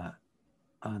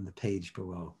page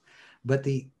below, but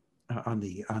on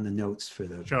the notes for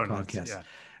the podcast. Notes,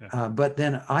 yeah. But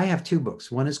then I have 2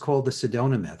 books. One is called The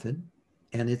Sedona Method,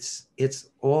 and it's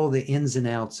all the ins and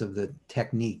outs of the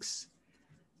techniques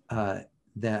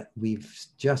that we've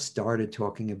just started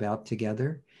talking about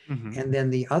together. Mm-hmm. And then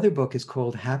the other book is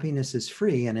called Happiness is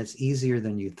Free, and it's easier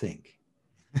than you think.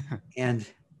 And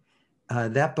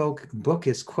that book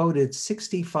is quoted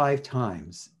 65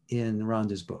 times in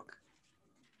Rhonda's book.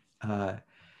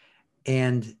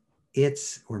 And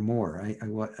it's, or more,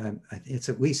 it's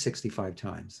at least 65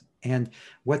 times. And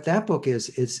what that book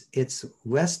is it's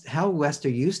how Lester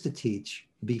used to teach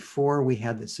before we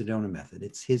had the Sedona Method.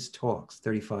 It's his talks,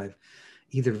 35,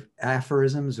 either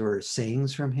aphorisms or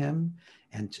sayings from him,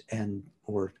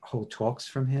 or whole talks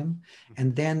from him.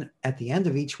 And then at the end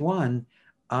of each one,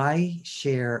 I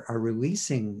share a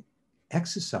releasing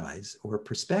exercise or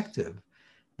perspective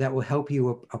that will help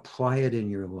you apply it in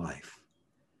your life.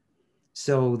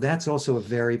 So that's also a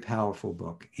very powerful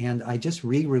book. And I just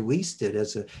re-released it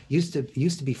as used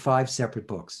to be 5 separate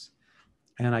books.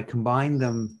 And I combined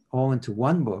them all into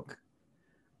one book,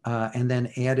 and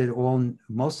then added all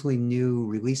mostly new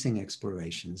releasing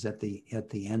explorations at the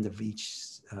end of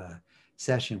each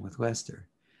session with Lester,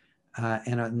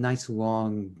 and a nice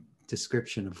long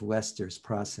description of Lester's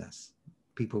process.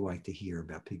 People like to hear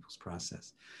about people's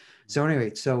process. So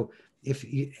anyway,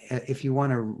 if you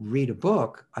want to read a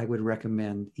book, I would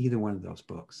recommend either one of those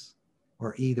books,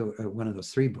 or either one of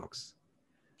those 3 books.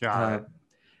 Got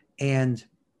it.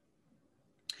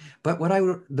 But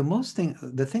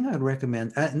the thing I would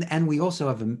recommend, and we also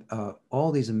have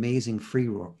all these amazing free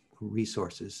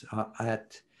resources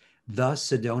at the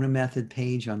Sedona Method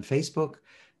page on Facebook.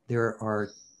 There are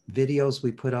videos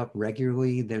we put up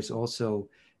regularly. There's also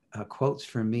quotes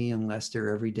from me and Lester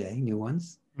every day, new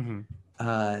ones. Mm-hmm.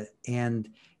 And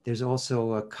there's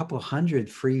also a couple hundred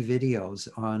free videos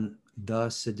on the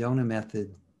Sedona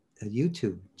Method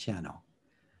YouTube channel.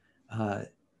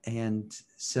 And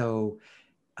so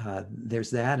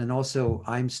there's that. And also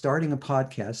I'm starting a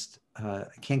podcast. I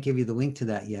can't give you the link to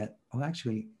that yet. I'll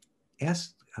actually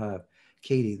ask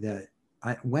Katie that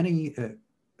when are you,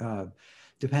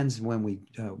 depends when we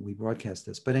broadcast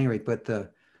this, but anyway,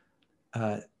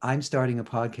 I'm starting a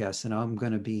podcast, and I'm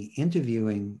going to be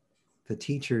interviewing the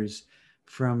teachers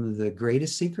from The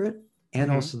Greatest Secret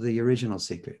and also The Original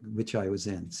Secret, which I was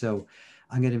in. So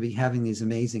I'm going to be having these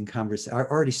amazing conversations. I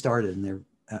already started, and they're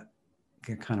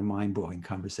kind of mind-blowing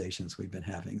conversations we've been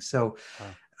having. So,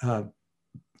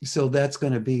 so that's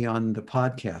going to be on the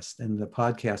podcast, and the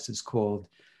podcast is called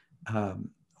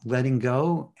Letting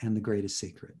Go and The Greatest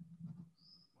Secret.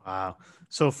 Wow.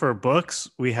 So for books,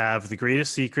 we have The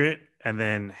Greatest Secret, and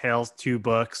then Hale's 2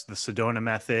 books, The Sedona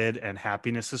Method and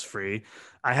Happiness is Free.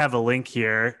 I have a link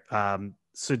here,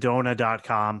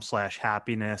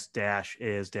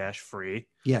 sedona.com/happiness-is-free.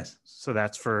 Yes. So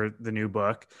that's for the new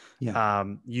book. Yeah.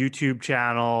 YouTube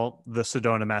channel, The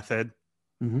Sedona Method,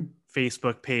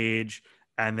 Facebook page,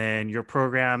 and then your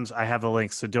programs. I have a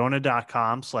link,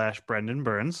 sedona.com/Brendan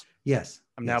Burns. Yes.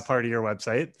 I'm now part of your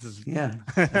website. Yeah,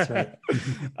 that's right.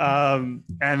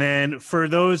 And then for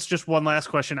those, just one last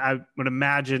question. I would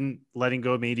imagine Letting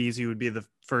Go Made Easy would be the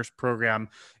first program.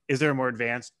 Is there a more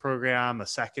advanced program, a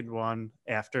second one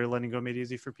after Letting Go Made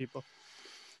Easy for people?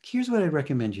 Here's what I'd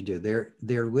recommend you do.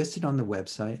 They're listed on the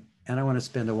website, and I want to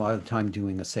spend a lot of time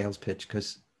doing a sales pitch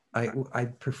because I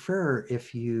prefer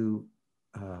if you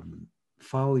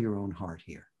follow your own heart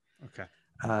here. Okay.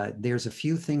 There's a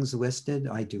few things listed.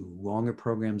 I do longer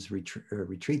programs,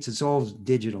 retreats. It's all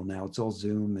digital now. It's all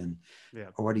Zoom and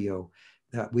audio.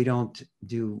 We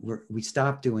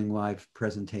stopped doing live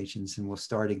presentations, and we'll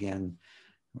start again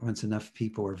once enough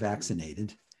people are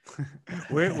vaccinated.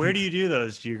 Where do you do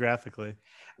those geographically?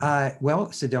 Well,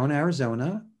 Sedona,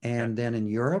 Arizona, and then in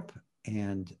Europe,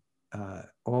 and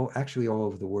all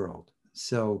over the world.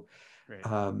 So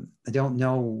I don't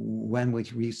know when we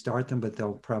restart them, but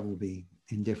they'll probably be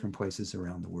in different places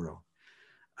around the world.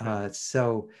 But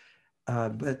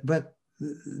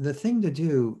the thing to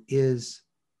do is,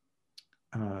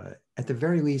 at the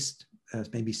very least,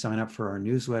 maybe sign up for our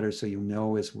newsletter so you'll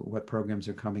know what programs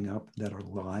are coming up that are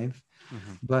live.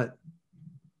 And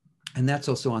that's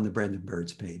also on the Brendan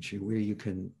Burns page where you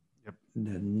can,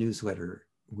 the newsletter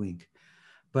link.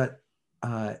 But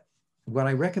what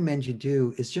I recommend you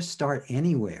do is just start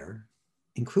anywhere,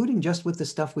 including just with the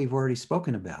stuff we've already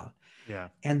spoken about. Yeah.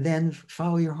 And then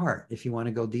follow your heart. If you want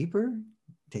to go deeper,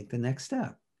 take the next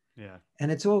step. Yeah.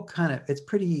 And it's all it's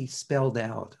pretty spelled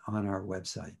out on our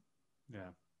website. Yeah.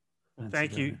 Well,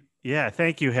 thank you. Yeah.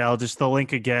 Thank you, Hale. Just the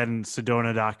link again,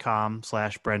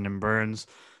 sedona.com/Brendan Burns.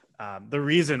 The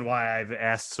reason why I've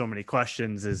asked so many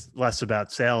questions is less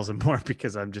about sales and more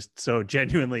because I'm just so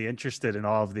genuinely interested in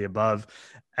all of the above.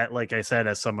 Like I said,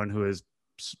 as someone who has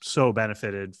so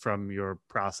benefited from your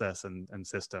process and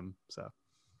system. So.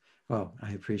 Well,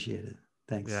 I appreciate it.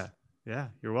 Thanks. Yeah,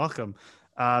 you're welcome.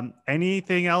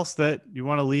 Anything else that you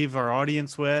want to leave our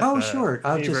audience with? Oh, sure.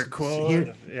 I'll just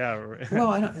quote.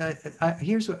 Well,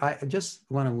 here's what I just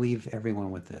want to leave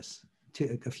everyone with this.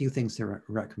 A few things to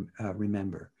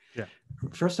remember. Yeah.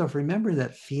 First off, remember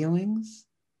that feelings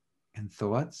and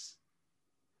thoughts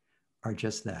are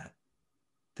just that.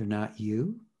 They're not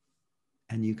you,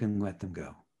 and you can let them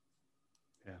go.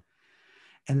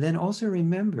 And then also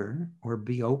remember, or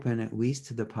be open at least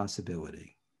to the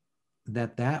possibility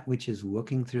that which is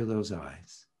looking through those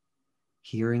eyes,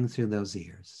 hearing through those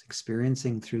ears,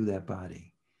 experiencing through that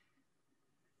body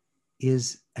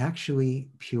is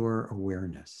actually pure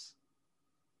awareness.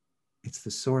 It's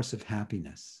the source of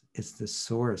happiness. It's the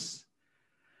source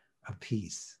of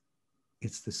peace.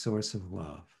 It's the source of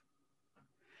love.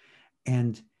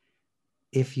 And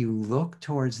if you look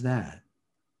towards that,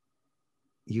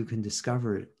 you can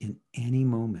discover it in any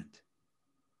moment.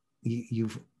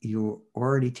 You're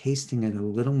already tasting it a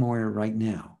little more right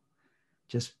now,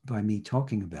 just by me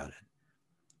talking about it.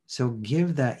 So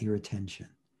give that your attention.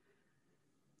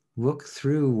 Look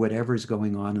through whatever's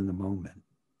going on in the moment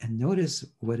and notice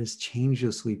what is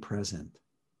changelessly present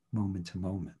moment to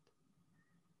moment.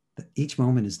 Each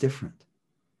moment is different,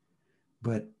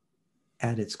 but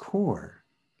at its core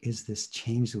is this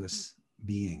changeless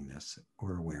beingness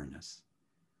or awareness.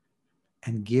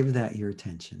 And give that your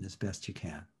attention as best you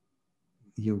can.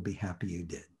 You'll be happy you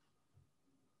did.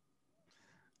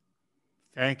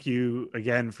 Thank you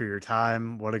again for your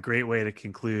time. What a great way to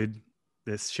conclude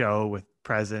this show with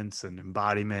presence and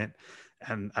embodiment.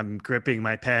 And I'm gripping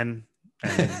my pen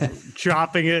and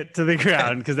dropping it to the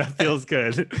ground because that feels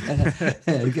good.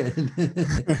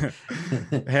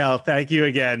 Good. Hale, thank you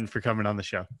again for coming on the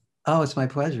show. Oh, it's my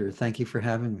pleasure. Thank you for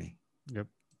having me. Yep.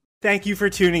 Thank you for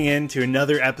tuning in to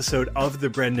another episode of The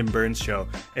Brendan Burns Show.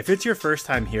 If it's your first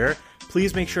time here,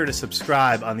 please make sure to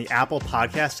subscribe on the Apple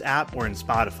Podcast app or in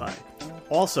Spotify.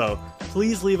 Also,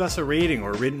 please leave us a rating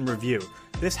or written review.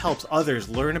 This helps others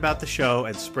learn about the show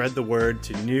and spread the word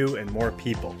to new and more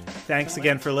people. Thanks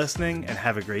again for listening, and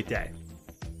have a great day.